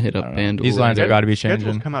I'm gonna hit I up don't know. FanDuel. These lines have got to be Schedules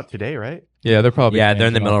changing. come out today, right? Yeah, they're probably Yeah, they're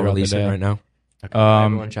in the changing middle of throughout the releasing day. right now.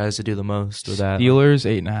 Everyone tries to do the most with that. Steelers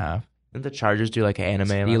 8.5. Didn't the Chargers do like an anime?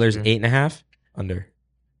 last Steelers year? 8.5. Under.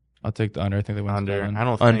 I'll take the under. I think they went Under. under. I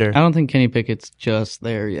don't Under. think. I don't think Kenny Pickett's just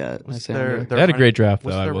there yet. I What's say their- under. their They had a running- great draft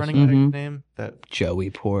What's though. I their will running say. back's Mhm. name? That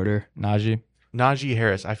Joey Porter. Najee. Najee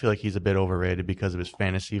Harris. I feel like he's a bit overrated because of his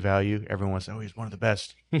fantasy value. Everyone says, "Oh, he's one of the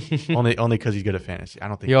best." only because he's good at fantasy. I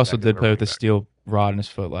don't think He he's also that good did of a play with the running steel rod in his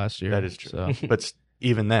foot last year. back. That is true. So. But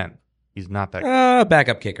even then, he's not that. Good.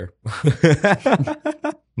 Backup kicker.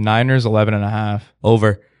 Niners 11.5.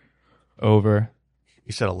 Over. Over.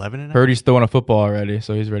 You said 11 Heard he's throwing a football already,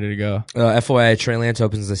 so he's ready to go. FYI, Trey Lance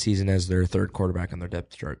opens the season as their third quarterback on their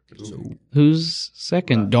depth chart. So Who's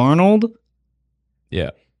second? Darnold. Yeah.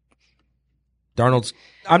 Darnold's.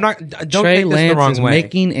 I'm not. Don't Trey take this Lance the wrong is way.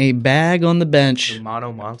 making a bag on the bench. The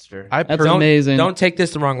mono monster. That's don't, amazing. Don't take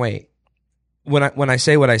this the wrong way. When I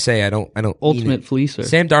say what I say, I don't. mean Ultimate it. fleecer.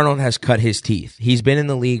 Sam Darnold has cut his teeth. He's been in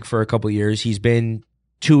the league for a couple years. He's been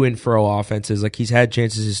to and fro offenses. Like, he's had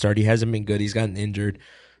chances to start. He hasn't been good. He's gotten injured.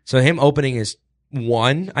 So him opening his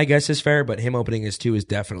 1, I guess, is fair, but him opening his 2 is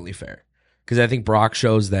definitely fair. Because I think Brock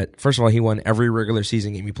shows that, first of all, he won every regular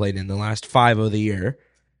season game he played in the last 5 of the year.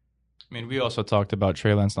 I mean, we also talked about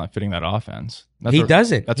Trey Lance not fitting that offense. He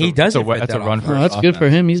doesn't. He doesn't fit That's that a run offense. for Oh, that's good for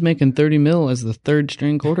him. He's making $30 million as the third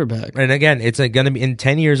string quarterback. And again, it's going to be in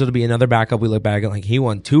 10 years. It'll be another backup. We look back at, like, he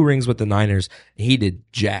won 2 rings with the Niners. He did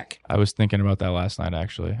jack. I was thinking about that last night,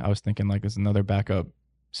 actually. I was thinking, like, it's another backup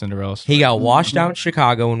Cinderella story. He got washed out in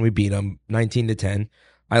Chicago when we beat him 19-10.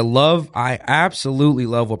 I absolutely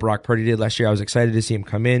love what Brock Purdy did last year. I was excited to see him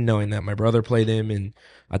come in, knowing that my brother played him, and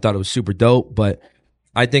I thought it was super dope. But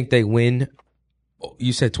I think they win.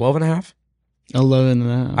 You said 12.5?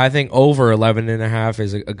 11.5. I think over 11.5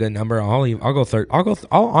 is a good number. I'll go third.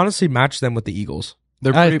 I'll honestly match them with the Eagles.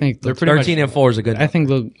 They're I pretty, think they're pretty 13 much, and 4 is a good. I think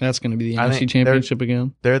that's going to be the I NFC think Championship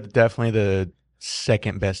again. They're definitely the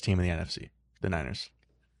second best team in the NFC. The Niners.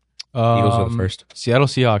 Eagles are the first. Seattle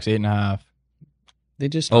Seahawks 8.5. They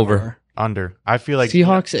just Over. are. Under. I feel like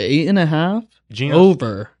Seahawks at 8.5. Geno,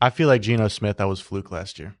 Over. I feel like Geno Smith, that was fluke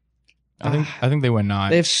last year. I think they win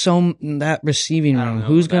 9. They have that receiving I don't room. know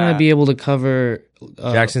Who's about going to that. be able to cover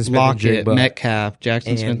Jackson Smith and Lockett, Jigba. Metcalf,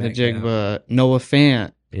 Jackson And Smith and Metcalf. Jigba, Noah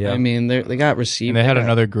Fant? Yeah. I mean, they got receiving. and they had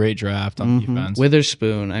another great draft on Mhm. defense.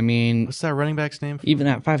 Witherspoon. I mean, What's that running back's name? even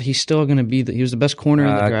at 5, he's still going to be. He was the best corner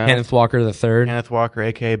in the draft. Kenneth Walker the third. Kenneth Walker,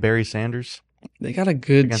 a.k.a. Barry Sanders. They got a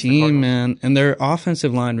good Against the team, Cardinals. man. And their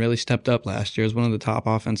offensive line really stepped up last year as one of the top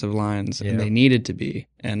offensive lines, Yeah. and they needed to be.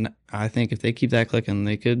 And I think if they keep that clicking,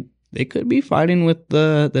 they could be fighting with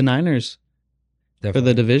the Niners for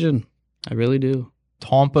Definitely. the division. I really do.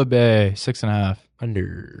 Tampa Bay 6.5.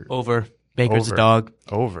 Under. Over. Baker's Over. a dog.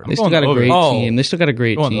 Over. They still going got a over. great Oh. team. They still got a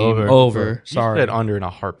great Going team. over. Over. You Sorry. said under in a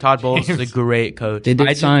heartbeat. Todd Bowles is a great coach. They did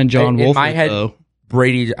I just- sign John in Wolford, my head- though.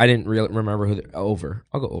 Brady, I didn't really remember who. Over.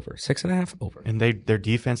 I'll go over. 6.5. Over. And their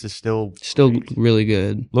defense is still Still really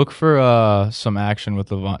good. Look for some action with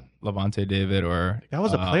Levante David or that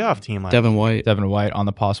was a playoff team last Devin White. Devin White on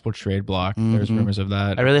the possible trade block. There's Mhm. rumors of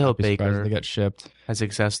that. I really hope I'd be surprised Baker if they get shipped. has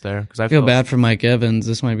success there because I feel bad for Mike Evans.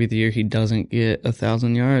 This might be the year he doesn't get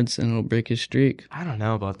 1,000 yards, and it'll break his streak. I don't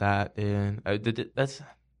know about that, dude. That's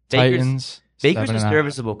Baker's Titans. a 7.5.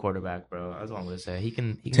 serviceable quarterback, bro. That's all I'm gonna say. He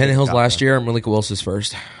can Tannehill's get last it year. Malik Willis'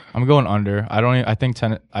 first. I'm going under. I think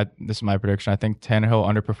this is my prediction. I think Tannehill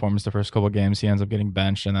underperforms the first couple of games. He ends up getting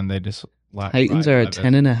benched, and then they just Titans are at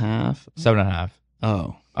 10.5. 7.5.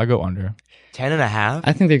 Oh, I go under. 10.5.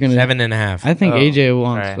 I think they're gonna. 7.5. I think Oh, AJ All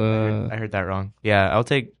wants. right, I heard that wrong. Yeah, I'll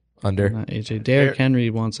take. Under. Not AJ. Derrick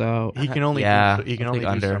Henry wants out. He can only Yeah, he can I'll only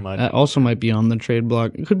take do so under. much. That also might be on the trade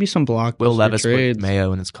block. It could be some block. Will Levis trades. with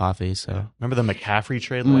mayo in his coffee, so Remember the McCaffrey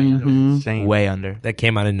trade last year? That was Mhm. insane. way under. That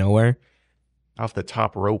came out of nowhere. Off the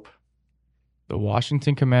top rope. The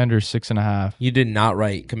Washington Commanders 6.5. You did not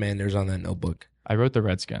write Commanders on that notebook. I wrote the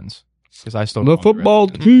Redskins because I still The don't want football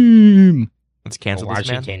Redskins. team. Let's cancel this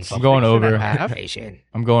man. I'm going over. Half?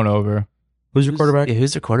 I'm going over. Who's your quarterback? Yeah,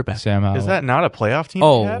 who's their quarterback? Sam Howell. Is that not a playoff team?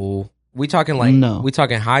 they had? Oh, we talking like No. we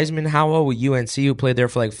talking Heisman Howell with UNC who played there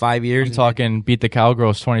for like 5 years. I'm talking beat the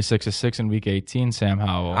Cowgirls 26-6 in Week 18. Sam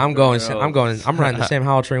Howell. I'm riding the Sam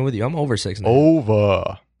Howell train with you. I'm over 6 now.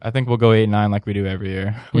 Over. I think we'll go 8-9 like we do every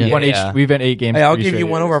year. Yeah. We've been 8 games. Hey, I'll 3 give you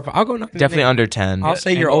straight one years. over. I'll go Definitely under 10. I'll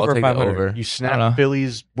say you're I'll over take the 500. over. You I don't snapped know.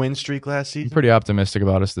 Philly's win streak last I'm season. pretty optimistic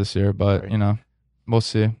about us this year, but we'll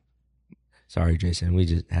see. Sorry, Jason. We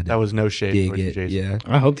just had to That was no shade dig towards you, it. Jason. Yeah.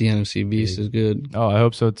 I hope the NFC Beast is good. Oh, I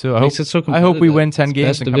hope so too. Makes it so I hope we competitive. win 10 It's games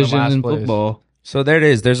best and come in division last in place. football. So there it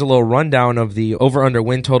is. There's a little rundown of the over/under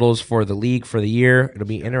win totals for the league for the year. It'll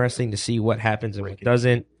be interesting to see what happens and what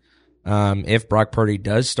doesn't. If Brock Purdy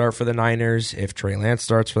does start for the Niners, if Trey Lance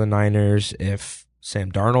starts for the Niners, if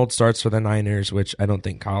Sam Darnold starts for the Niners, which I don't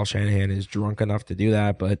think Kyle Shanahan is drunk enough to do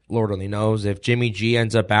that, but Lord only knows. If Jimmy G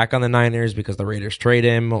ends up back on the Niners because the Raiders trade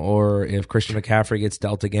him, or if Christian McCaffrey gets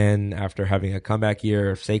dealt again after having a comeback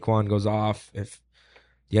year, if Saquon goes off, if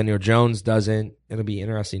Daniel Jones doesn't, it'll be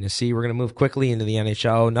interesting to see. We're going to move quickly into the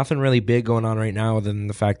NHL. Nothing really big going on right now other than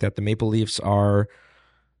the fact that the Maple Leafs are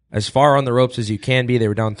as far on the ropes as you can be. They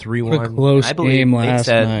were down What a 3-1. close I believe game they last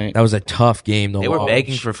said- night. That was a tough game. They were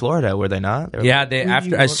begging for Florida, were they not? Were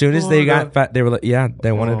As soon as they got fat, they were like, yeah,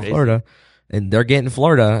 they wanted crazy. Florida, and they're getting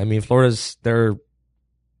Florida. I mean, they're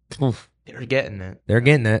getting it. They're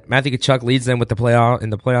getting it. Matthew Tkachuk leads them with the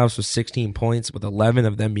playoffs with 16 points, with 11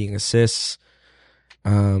 of them being assists.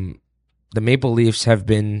 The Maple Leafs have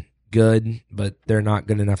been good, but they're not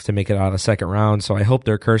good enough to make it out of the second round. So I hope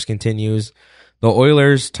their curse continues. The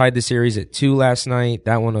Oilers tied the series at 2 last night.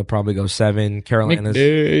 That one will probably go 7. Carolina's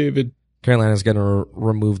going to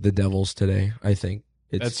remove the Devils today. I think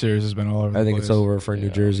That series has been all over. I think it's over for New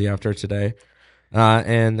Jersey after today.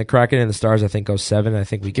 And the Kraken and the Stars, I think, go 7. I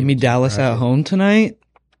think we Give me Dallas at home tonight.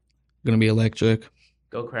 Going to be electric.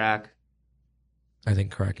 Go crack. I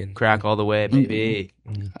think Kraken. Crack all the way, baby.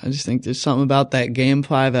 I just think there's something about that game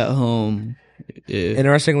 5 at home.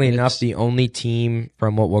 Interestingly enough, the only team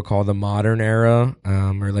from what we'll call the modern era,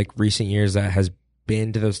 or like recent years, that has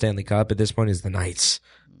been to the Stanley Cup at this point is the Knights.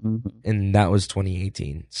 And that was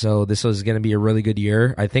 2018. So this was going to be a really good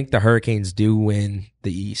year. I think the Hurricanes do win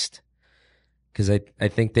the East because I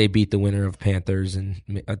think they beat the winner of Panthers, and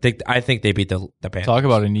I think they beat the Panthers. Talk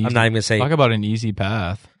about an easy. I'm not even going to say. Talk about an easy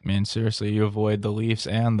path. I mean, seriously, you avoid the Leafs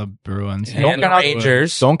and the Bruins. And the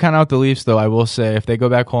Rangers. Don't count out the Leafs, though. I will say, if they go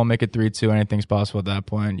back home, make it 3-2, anything's possible at that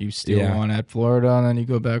point. You steal one at Florida, and then you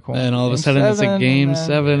go back home. And all of a sudden, it's a Game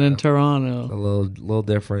 7 in Toronto. A little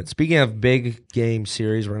different. Speaking of big game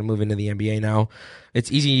series, we're going to move into the NBA now. It's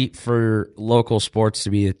easy for local sports to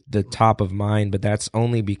be the top of mind, but that's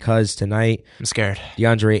only because tonight I'm scared.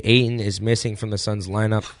 DeAndre Ayton is missing from the Suns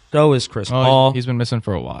lineup. So is Chris Paul. He's been missing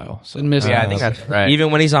for a while. So. Been missing. Yeah, I think that's right. Even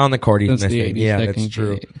when he's on the court, he's Since the missing. 82nd Yeah, that's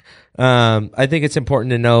true. game. I think it's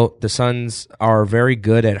important to note the Suns are very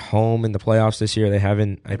good at home in the playoffs this year. They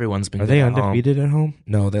haven't. Everyone's been Are good they at home. undefeated at home?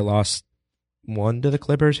 No, they lost one to the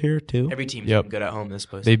Clippers here too. Every team's Yep. been good at home this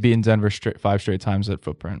place. They've beaten Denver 5 straight times at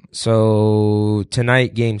Footprint. So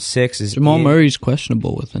tonight, Game 6 is Jamal in- Murray's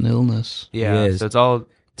questionable with an illness. yeah, He is. so it's all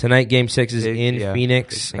Tonight, Game 6 is Big- in yeah,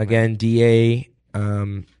 Phoenix. big thing, Again, DA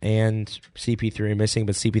and CP3 are missing,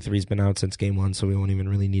 but CP3's been out since Game 1, so we won't even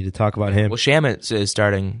really need to talk about him. Well, Shamet is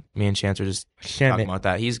starting. Me and Chance are just talking Shamet. about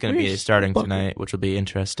that. He's going to be starting tonight, which will be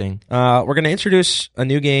interesting. We're going to introduce a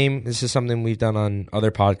new game. This is something we've done on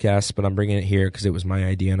other podcasts, but I'm bringing it here because it was my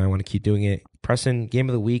idea and I want to keep doing it. Preston, Game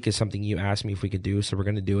of the Week is something you asked me if we could do, so we're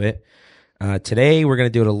going to do it. Today, we're going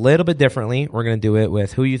to do it a little bit differently. We're going to do it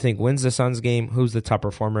with who you think wins the Suns game, who's the top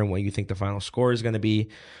performer, and what you think the final score is going to be.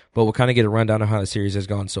 But we'll kind of get a rundown of how the series has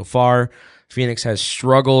gone so far. Phoenix has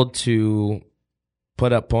struggled to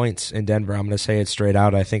put up points in Denver. I'm going to say it straight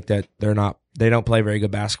out. I think that they don't play very good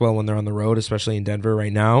basketball when they're on the road, especially in Denver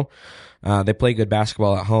right now. They play good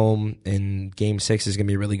basketball at home, and Game 6 is going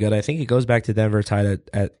to be really good. I think it goes back to Denver tied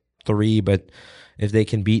at 3, but if they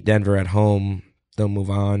can beat Denver at home, they'll move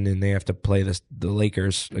on, and they have to play the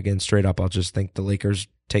Lakers again straight up. I'll just think the Lakers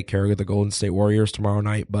take care of the Golden State Warriors tomorrow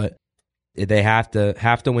night, but they have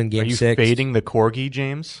to win Game 6. Are you fading the Corgi,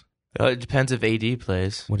 James? It depends if AD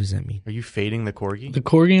plays. What does that mean? Are you fading the Corgi? The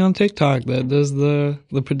Corgi on TikTok that does the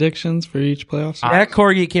predictions for each playoff series. That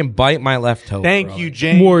corgi can bite my left toe. Thank bro. you,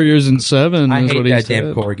 James. Warriors in 7 I is hate what he that said.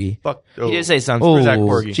 damn corgi. Fuck. He did say something. Oh, Where's that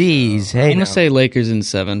corgi? jeez. Hey, I'm going now. to say Lakers in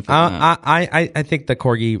 7 for that. I think the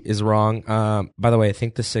corgi is wrong. By the way, I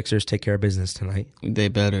think the Sixers take care of business tonight. They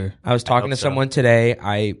better. I was talking to hope so. someone today.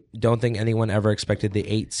 I don't think anyone ever expected the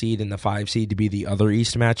 8 seed and the 5 seed to be the other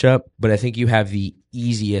East matchup, but I think you have the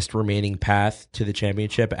easiest remaining path to the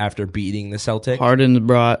championship after beating the Celtics. Harden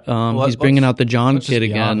brought, he's bringing out the John Let's just kid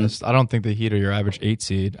be again. honest. I don't think the Heat are your average 8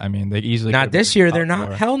 seed. I mean, they easily Not could be this year. top They're not.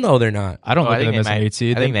 4. Hell no, they're not. I don't Oh, look I at think them as they an might. 8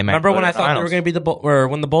 seed. I think they might. Remember when go I to thought they were finals. going to beat the or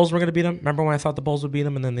when the Bulls were going to beat them? Remember when I thought the Bulls would beat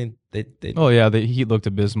them and then they Oh yeah, the Heat looked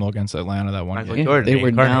abysmal against Atlanta that one Michael game. Jordan. They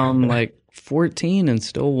were Carter. down like 14 and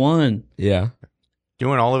still won. yeah.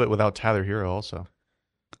 Doing all of it without Tyler Hero also.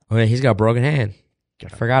 Oh yeah, he's got a broken hand.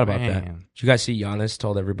 Get I forgot about man. that. Did you guys see Giannis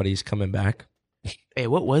told everybody he's coming back? Hey,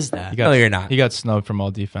 what was that? He got, No, you're not. He got snubbed from all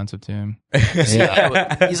defensive team,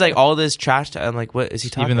 Yeah, he's like all this trash. I'm like, what is he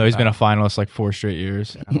talking? even though he's been a about? finalist like 4 straight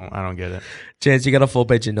years. I don't get it. Chance, you got a full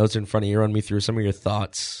page of notes in front of you. Run me through some of your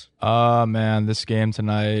thoughts. Man, this game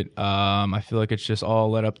tonight, I feel like it's just all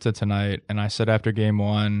led up to tonight. And I said after game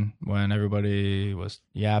 1, when everybody was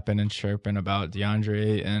yapping and chirping about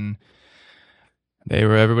DeAndre, and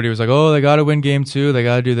everybody was like, "Oh, they got to win game 2. They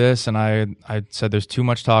got to do this." And I said, "There's too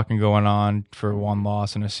much talking going on for one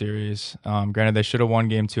loss in a series." Granted, they should have won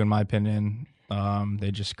game 2, in my opinion.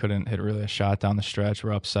 They just couldn't hit really a shot down the stretch.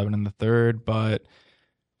 We're up 7 in the third, but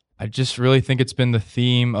I just really think it's been the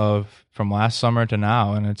theme of from last summer to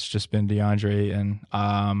now, and it's just been DeAndre. And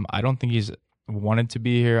I don't think he's wanted to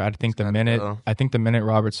be here. I think the minute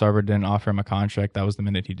Robert Sarver didn't offer him a contract, that was the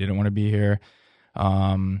minute he didn't want to be here.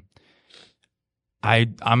 I'm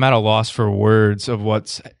at a loss for words of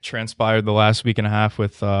what's transpired the last week and a half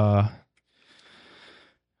with the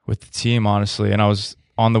team, honestly. And I was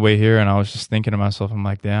on the way here, and I was just thinking to myself, I'm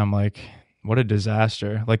like, damn, like, what a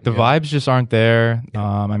disaster. Like, the vibes just aren't there.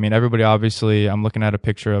 I mean, everybody, obviously, I'm looking at a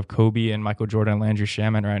picture of Kobe and Michael Jordan and Landry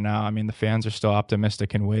Shamet right now. I mean, the fans are still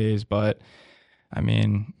optimistic in ways, but, I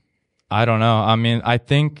mean, I don't know. I mean, I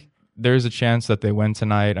think there's a chance that they win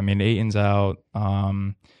tonight. I mean, Ayton's out.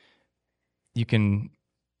 You can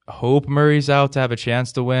hope Murray's out to have a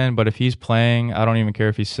chance to win, but if he's playing, I don't even care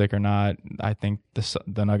if he's sick or not. I think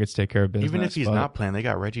the Nuggets take care of business. Even if he's not playing, they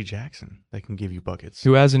got Reggie Jackson that can give you buckets.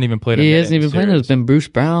 who hasn't even played. He a hasn't minute in even played. series. It's been Bruce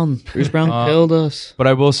Brown. Bruce Brown killed us. But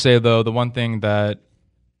I will say, though, the one thing that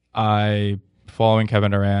following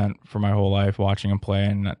Kevin Durant for my whole life, watching him play,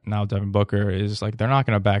 and now Devin Booker, is like they're not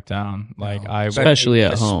going to back down. Like Especially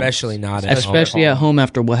at home. Especially not at home. Especially at home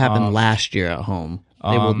after what happened last year at home.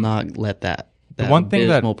 They will not let that that one thing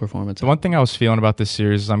abysmal performance. The one thing I was feeling about this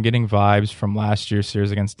series is I'm getting vibes from last year's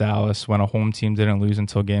series against Dallas when a home team didn't lose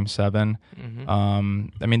until Game 7. I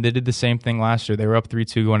mean, they did the same thing last year. They were up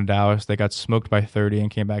 3-2 going to Dallas. They got smoked by 30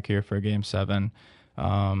 and came back here for a Game 7.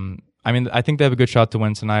 I mean, I think they have a good shot to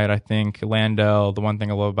win tonight. I think Landell, the one thing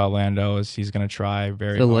I love about Landell is he's going to try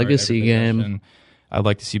very hard. The legacy game. I'd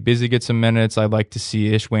like to see Busy get some minutes. I'd like to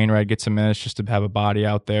see Ish Wainwright get some minutes just to have a body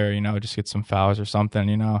out there, just get some fouls or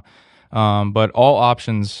something, But all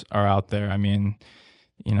options are out there. I mean,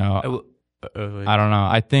 I don't know.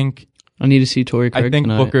 I need to see Torrey Craig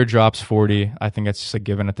tonight. Booker drops 40. I think that's just a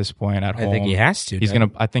given at this point at home. I think he has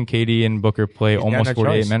to. I think KD and Booker play almost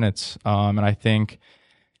 48 minutes. And I think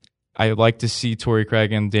I would like to see Torrey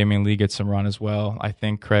Craig and Damian Lee get some run as well. I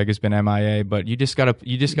think Craig has been MIA, but you just gotta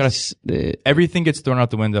everything gets thrown out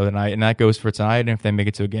the window tonight, and that goes for tonight. And if they make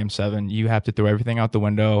it to a Game 7, you have to throw everything out the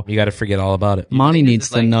window. You got to forget all about it. Monty needs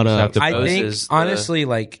to nut up. I think honestly,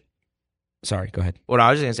 sorry, go ahead. What I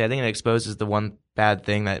was just gonna say, I think it exposes the one bad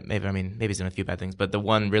thing that maybe it's in a few bad things, but the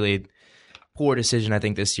one really poor decision I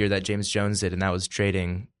think this year that James Jones did, and that was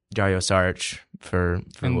trading Dario Saric for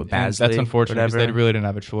Basley. That's unfortunate because they really didn't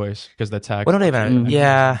have a choice because the tax. Well, don't even.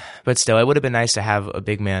 Yeah, but still, it would have been nice to have a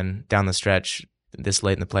big man down the stretch this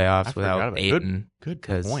late in the playoffs without Ayton. Good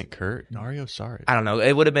point, Kurt. Dario Saric. I don't know.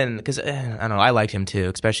 It would have been because I don't know. I liked him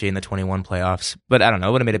too, especially in the 21 playoffs. But I don't know.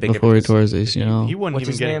 It would have made a big before difference. he tore his ACL. He wouldn't What's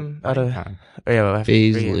even his get name?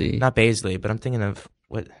 Baisley. Not Baisley, but I'm thinking of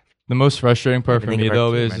what. The most frustrating part for think me, of our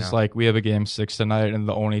though, team is right just now. We have a Game 6 tonight, and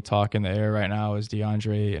the only talk in the air right now is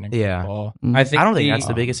DeAndre and ball. I don't think that's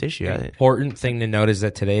the biggest issue. Important thing to note is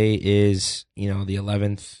that today is the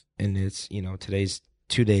 11th, and it's today's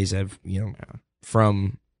 2 days of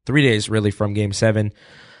from 3 days really from Game 7.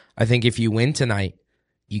 I think if you win tonight,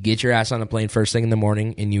 you get your ass on a plane first thing in the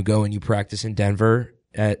morning, and you go and you practice in Denver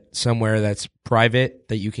at somewhere that's private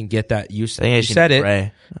that you can get that. You said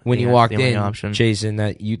it when you walked in, Jason,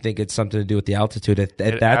 that you think it's something to do with the altitude.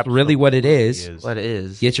 That's really what it is. What it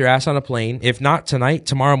is. Get your ass on a plane. If not tonight,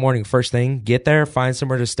 tomorrow morning, first thing, get there, find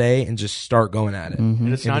somewhere to stay, and just start going at it.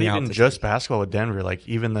 And it's not even just basketball with Denver. Like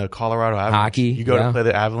even the Colorado Avalanche. Hockey, you go to play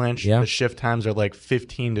the Avalanche, Yeah. the shift times are like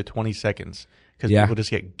 15 to 20 seconds because people just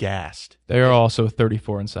get gassed. They are also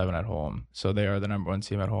 34-7 at home, so they are the number one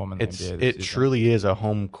team at home in the NBA. This It season. truly is a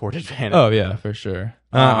home court advantage. Oh yeah, for sure.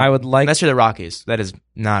 I would like. Unless you're the Rockies, that is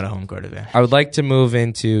not a home court advantage. I would like to move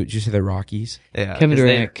into. Did you say the Rockies? Yeah, Kevin 'cause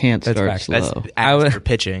Durant can't that's start facts. slow. That's for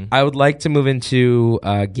pitching. I would like to move into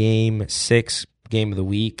Game 6, game of the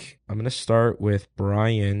week. I'm going to start with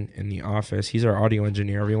Brian in the office. He's our audio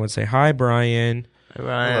engineer. Everyone say hi, Brian.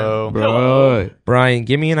 Hello. Brian,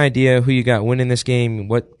 give me an idea who you got winning this game,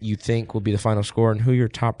 what you think will be the final score, and who your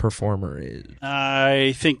top performer is.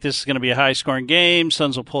 I think this is going to be a high-scoring game.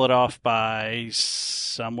 Suns will pull it off by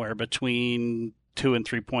somewhere between 2 and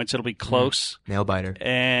 3 points. It'll be close. Nail biter.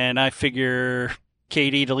 And I figure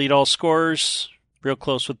KD to lead all scorers, real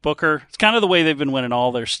close with Booker. It's kind of the way they've been winning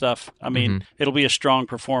all their stuff. I mean, it'll be a strong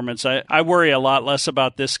performance. I worry a lot less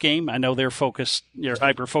about this game. I know they're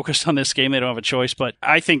hyper-focused on this game. They don't have a choice, but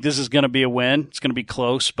I think this is going to be a win. It's going to be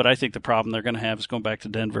close, but I think the problem they're going to have is going back to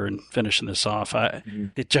Denver and finishing this off.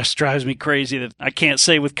 It just drives me crazy that I can't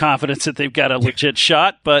say with confidence that they've got a legit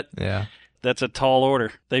shot, but that's a tall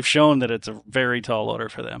order. They've shown that it's a very tall order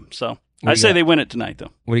for them. So I say they win it tonight,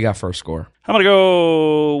 though. What do you got first score? I'm going to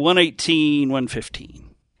go 118-115.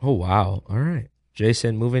 Oh, wow. All right.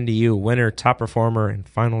 Jason, moving to you. Winner, top performer, and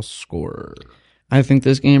final score. I think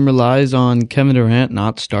this game relies on Kevin Durant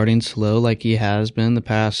not starting slow like he has been the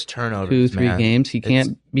past Turnovers, 2-3 man. games. He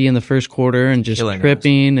can't be in the first quarter and just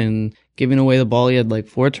tripping and giving away the ball. He had like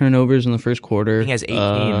 4 turnovers in the first quarter. He has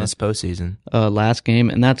 18 this postseason. Last game,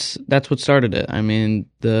 and that's what started it. I mean,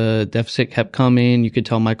 the deficit kept coming. You could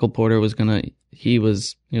tell Michael Porter was gonna. He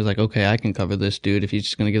was like, okay, I can cover this dude if he's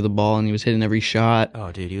just gonna give the ball, and he was hitting every shot.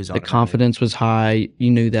 Oh, dude, he was. The confidence was high. You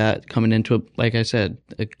knew that coming into it. Like I said,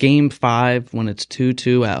 a game 5 when it's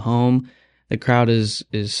 2-2 at home, the crowd is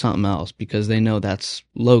something else because they know that's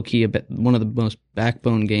low key one of the most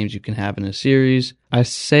backbone games you can have in a series. I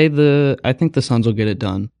think the Suns will get it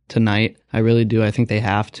done tonight. I really do. I think they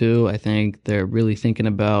have to. I think they're really thinking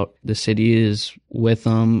about the city is with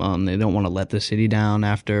them. They don't want to let the city down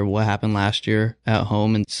after what happened last year at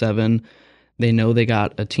home in 7. They know they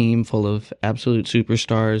got a team full of absolute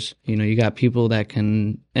superstars. You got people that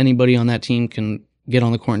anybody on that team can get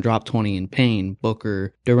on the court and drop 20 in Payne,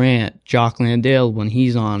 Booker, Durant, Jock Landale when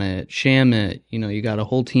he's on it, Shamet. You got a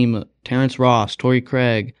whole team of Terrence Ross, Torrey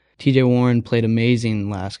Craig. TJ Warren played amazing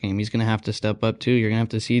last game. He's going to have to step up too. You're going to have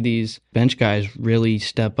to see these bench guys really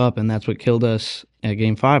step up, and that's what killed us at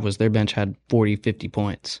Game 5 was their bench had 40, 50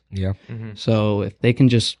 points. Yeah. So if they can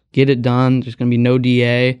just get it done, there's going to be no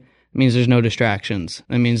DA. It means there's no distractions.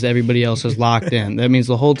 That means everybody else is locked in. That means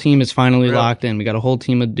the whole team is finally locked in. We got a whole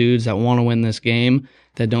team of dudes that want to win this game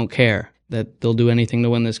that don't care, that they'll do anything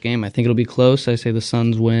to win this game. I think it'll be close. I say the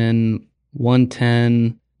Suns win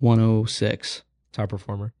 110-106. Top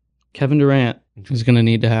performer. Kevin Durant is going to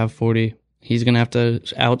need to have 40. He's going to have to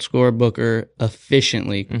outscore Booker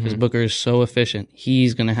efficiently because Booker is so efficient.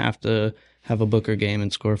 He's going to have a Booker game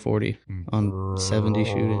and score 40 on 70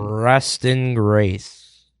 shooting. Rest in grace.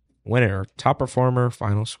 Winner, top performer,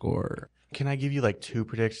 final score. Can I give you like 2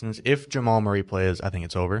 predictions? If Jamal Murray plays, I think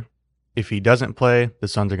it's over. If he doesn't play, the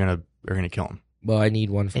Suns are gonna kill him. Well, I need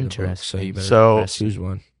one for the book, Interesting. so you better So- choose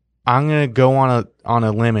one. I'm gonna go on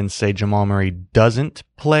a limb and say Jamal Murray doesn't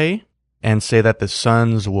play and say that the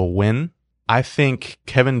Suns will win. I think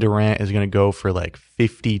Kevin Durant is gonna go for like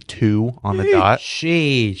 52 on the dot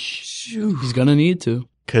Sheesh. He's going to need to.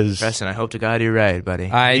 because Preston, I hope to God you're right,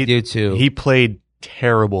 buddy. I do too. he played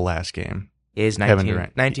terrible last game. He has Kevin 19,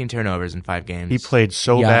 Durant. 19 turnovers in 5 games. He played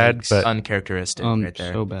so bad, Yikes. but uncharacteristic right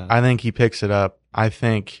there. So bad. I think he picks it up. I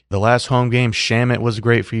think the last home game, Shamit was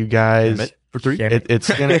great for you guys. Shamit for 3?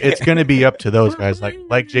 It's gonna be up to those guys.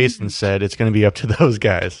 Like Jason said, it's gonna be up to those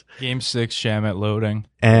guys. Game 6, Shamit loading.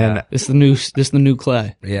 And This is the new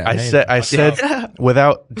Clay. yeah, I said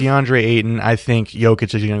without DeAndre Ayton, I think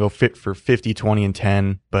Jokic is gonna go fit for 50, 20, and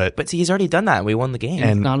 10. But see, he's already done that. We won the game.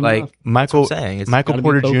 And Not like enough. Michael That's what I'm saying. It's Michael gotta be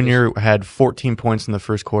Porter focused. Jr. had 14 points in the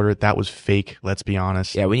first quarter. That was fake. Let's be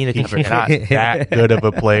honest. yeah, we need to He's cover not that. that good of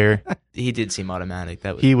a player. He did seem automatic.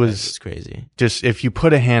 That He that was- crazy. Just if you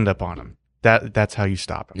put a hand up on him, that's how you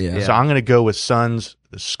stop him. Yeah. So I'm gonna go with Suns.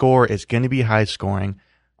 The score is gonna be high scoring.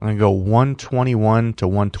 I'm gonna go 121 to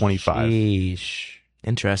 125. Sheesh.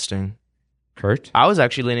 Interesting. Kurt? I was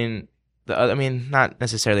actually leaning I mean, not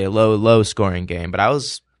necessarily a low scoring game, but I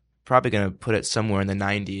was probably going to put it somewhere in the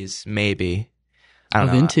 90s, maybe. I don't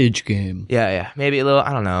know. Vintage game. Yeah. Maybe a little,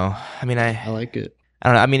 I don't know. I mean, I like it. I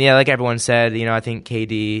don't know. I mean, yeah, like everyone said, I think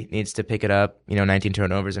KD needs to pick it up. 19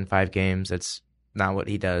 turnovers in 5 games. That's not what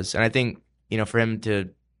he does. And I think, for him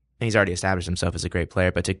to, he's already established himself as a great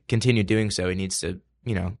player, but to continue doing so, he needs to,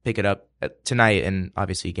 pick it up tonight and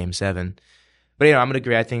obviously game 7. But, I'm going to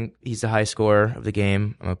agree. I think he's the high scorer of the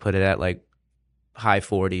game. I'm going to put it at like high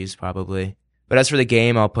 40s probably. But as for the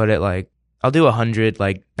game, I'll put it like, I'll do 100,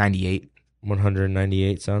 like 98.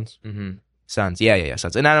 198 Suns. Mm-hmm. Suns. Yeah,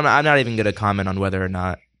 Suns. And I'm not even going to comment on whether or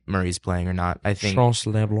not Murray's playing or not. I think Chance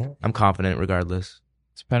Leblanc. I'm confident regardless.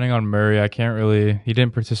 Depending on Murray, I can't really. He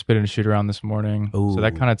didn't participate in a shoot around this morning, so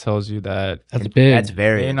that Ooh. kind of tells you that That's big. That's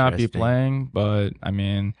very he may not be interesting. playing. But I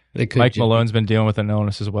mean, They could Mike ju- Malone's been dealing with an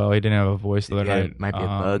illness as well. He didn't have a voice the other Yeah, night. it might be a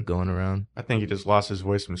bug going around. I think he just lost his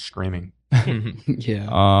voice from screaming. Yeah.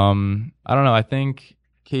 I don't know. I think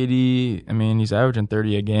KD. I mean, he's averaging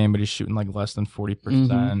 30 a game, but he's shooting like less than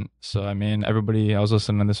 40%. So I mean, everybody. I was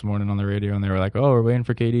listening this morning on the radio, and they were like, "Oh, we're waiting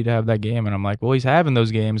for KD to have that game," and I'm like, "Well, he's having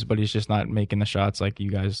those games, but he's just not making the shots like you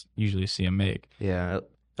guys usually see him make." Yeah,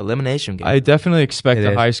 elimination game. I definitely expect It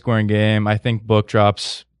a is. high scoring game. I think Book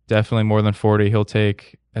drops definitely more than 40. He'll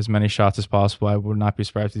take as many shots as possible. I would not be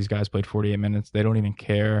surprised if these guys played 48 minutes. They don't even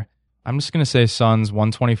care. I'm just going to say Suns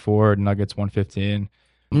 124, Nuggets 115.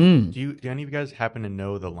 Do any of you guys happen to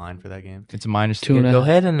know the line for that game? It's a minus 2.5. Go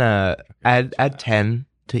ahead and add 10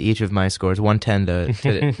 to each of my scores. 110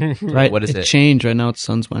 to Right. what is it? Changed right now. It's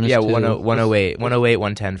Suns minus Yeah, 2. 108,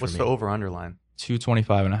 110 for What's me. the over/under line?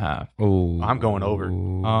 225 and a half. Oh, I'm going over.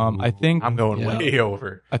 I think I'm going Yeah. way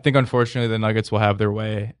over. unfortunately the Nuggets will have their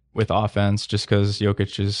way with offense just because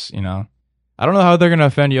Jokic is, I don't know how they're going to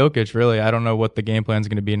offend Jokic, really. I don't know what the game plan is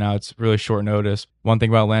going to be now. It's really short notice. One thing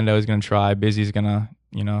about Lando is going to try. Busy's going to,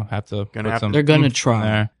 have to Gonna put have some They're gonna oomph in try.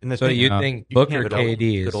 there. And the So thing- you Yeah. think You Booker can't go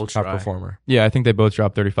KD is good old top try. performer? Yeah, I think they both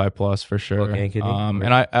dropped 35 plus for sure. Okay, KD.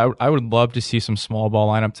 And I would love to see some small ball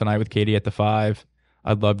lineup tonight with KD at the 5.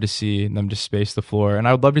 I'd love to see them just space the floor, and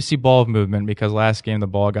I would love to see ball movement because last game the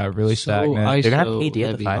ball got really stagnant. They're gonna have ISO KD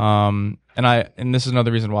at the heavy. 5. And this is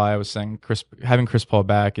another reason why I was saying having Chris Paul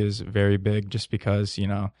back is very big, just because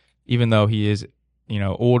even though he is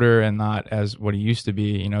older and not as what he used to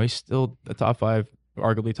be, he's still a top 5,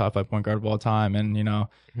 arguably top 5 point guard of all time, and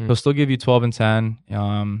he'll still give you 12 and 10.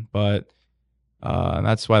 But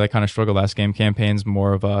that's why they kind of struggled last game. Campaign's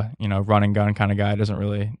more of a run and gun kind of guy. Doesn't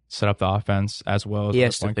really set up the offense as well as He the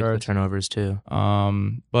has to point pick the guards. turnovers too.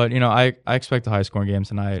 But I expect a high scoring game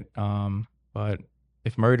tonight. But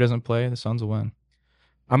if Murray doesn't play, the Suns will win.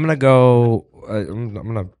 I'm gonna go. I'm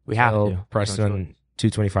gonna. We have tell to. Preston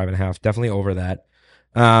 225.5. Definitely over that.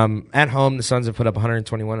 At home, the Suns have put up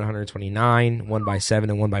 121, 129, 1 by 7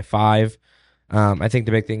 and 1 by 5. I think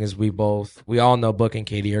the big thing is we all know Book and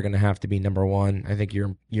KD are going to have to be number one. I think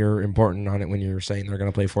you're important on it when you're saying they're going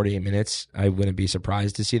to play 48 minutes. I wouldn't be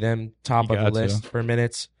surprised to see them top of the list for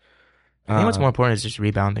minutes. I think what's more important is just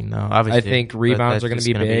rebounding, though. Obviously, I think rebounds are going to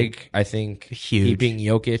be big. I think huge. Keeping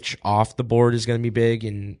Jokic off the board is going to be big,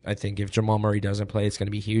 and I think if Jamal Murray doesn't play, it's going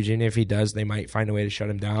to be huge. And if he does, they might find a way to shut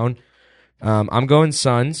him down. I'm going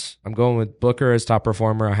Suns. I'm going with Booker as top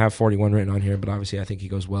performer. I have 41 written on here, but obviously I think he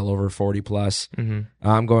goes well over 40 plus. Mm-hmm.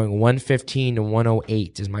 I'm going 115 to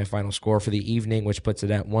 108 is my final score for the evening, which puts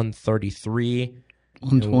it at 133.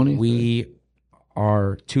 120. We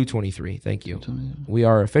are 223. Thank you. We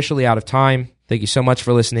are officially out of time. Thank you so much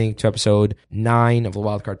for listening to episode 9 of the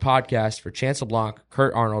Wildcard Podcast. For Chance LeBlanc,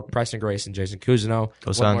 Kurt Arnold, Preston Grace, and Jason Cousineau.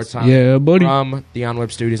 One more time. Yeah, buddy. From the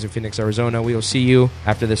OnWeb Studios in Phoenix, Arizona. We will see you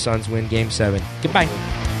after the Suns win Game 7. Goodbye.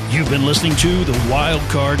 You've been listening to the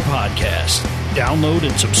Wildcard Podcast. Download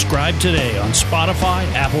and subscribe today on Spotify,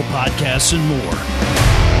 Apple Podcasts, and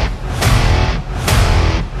more.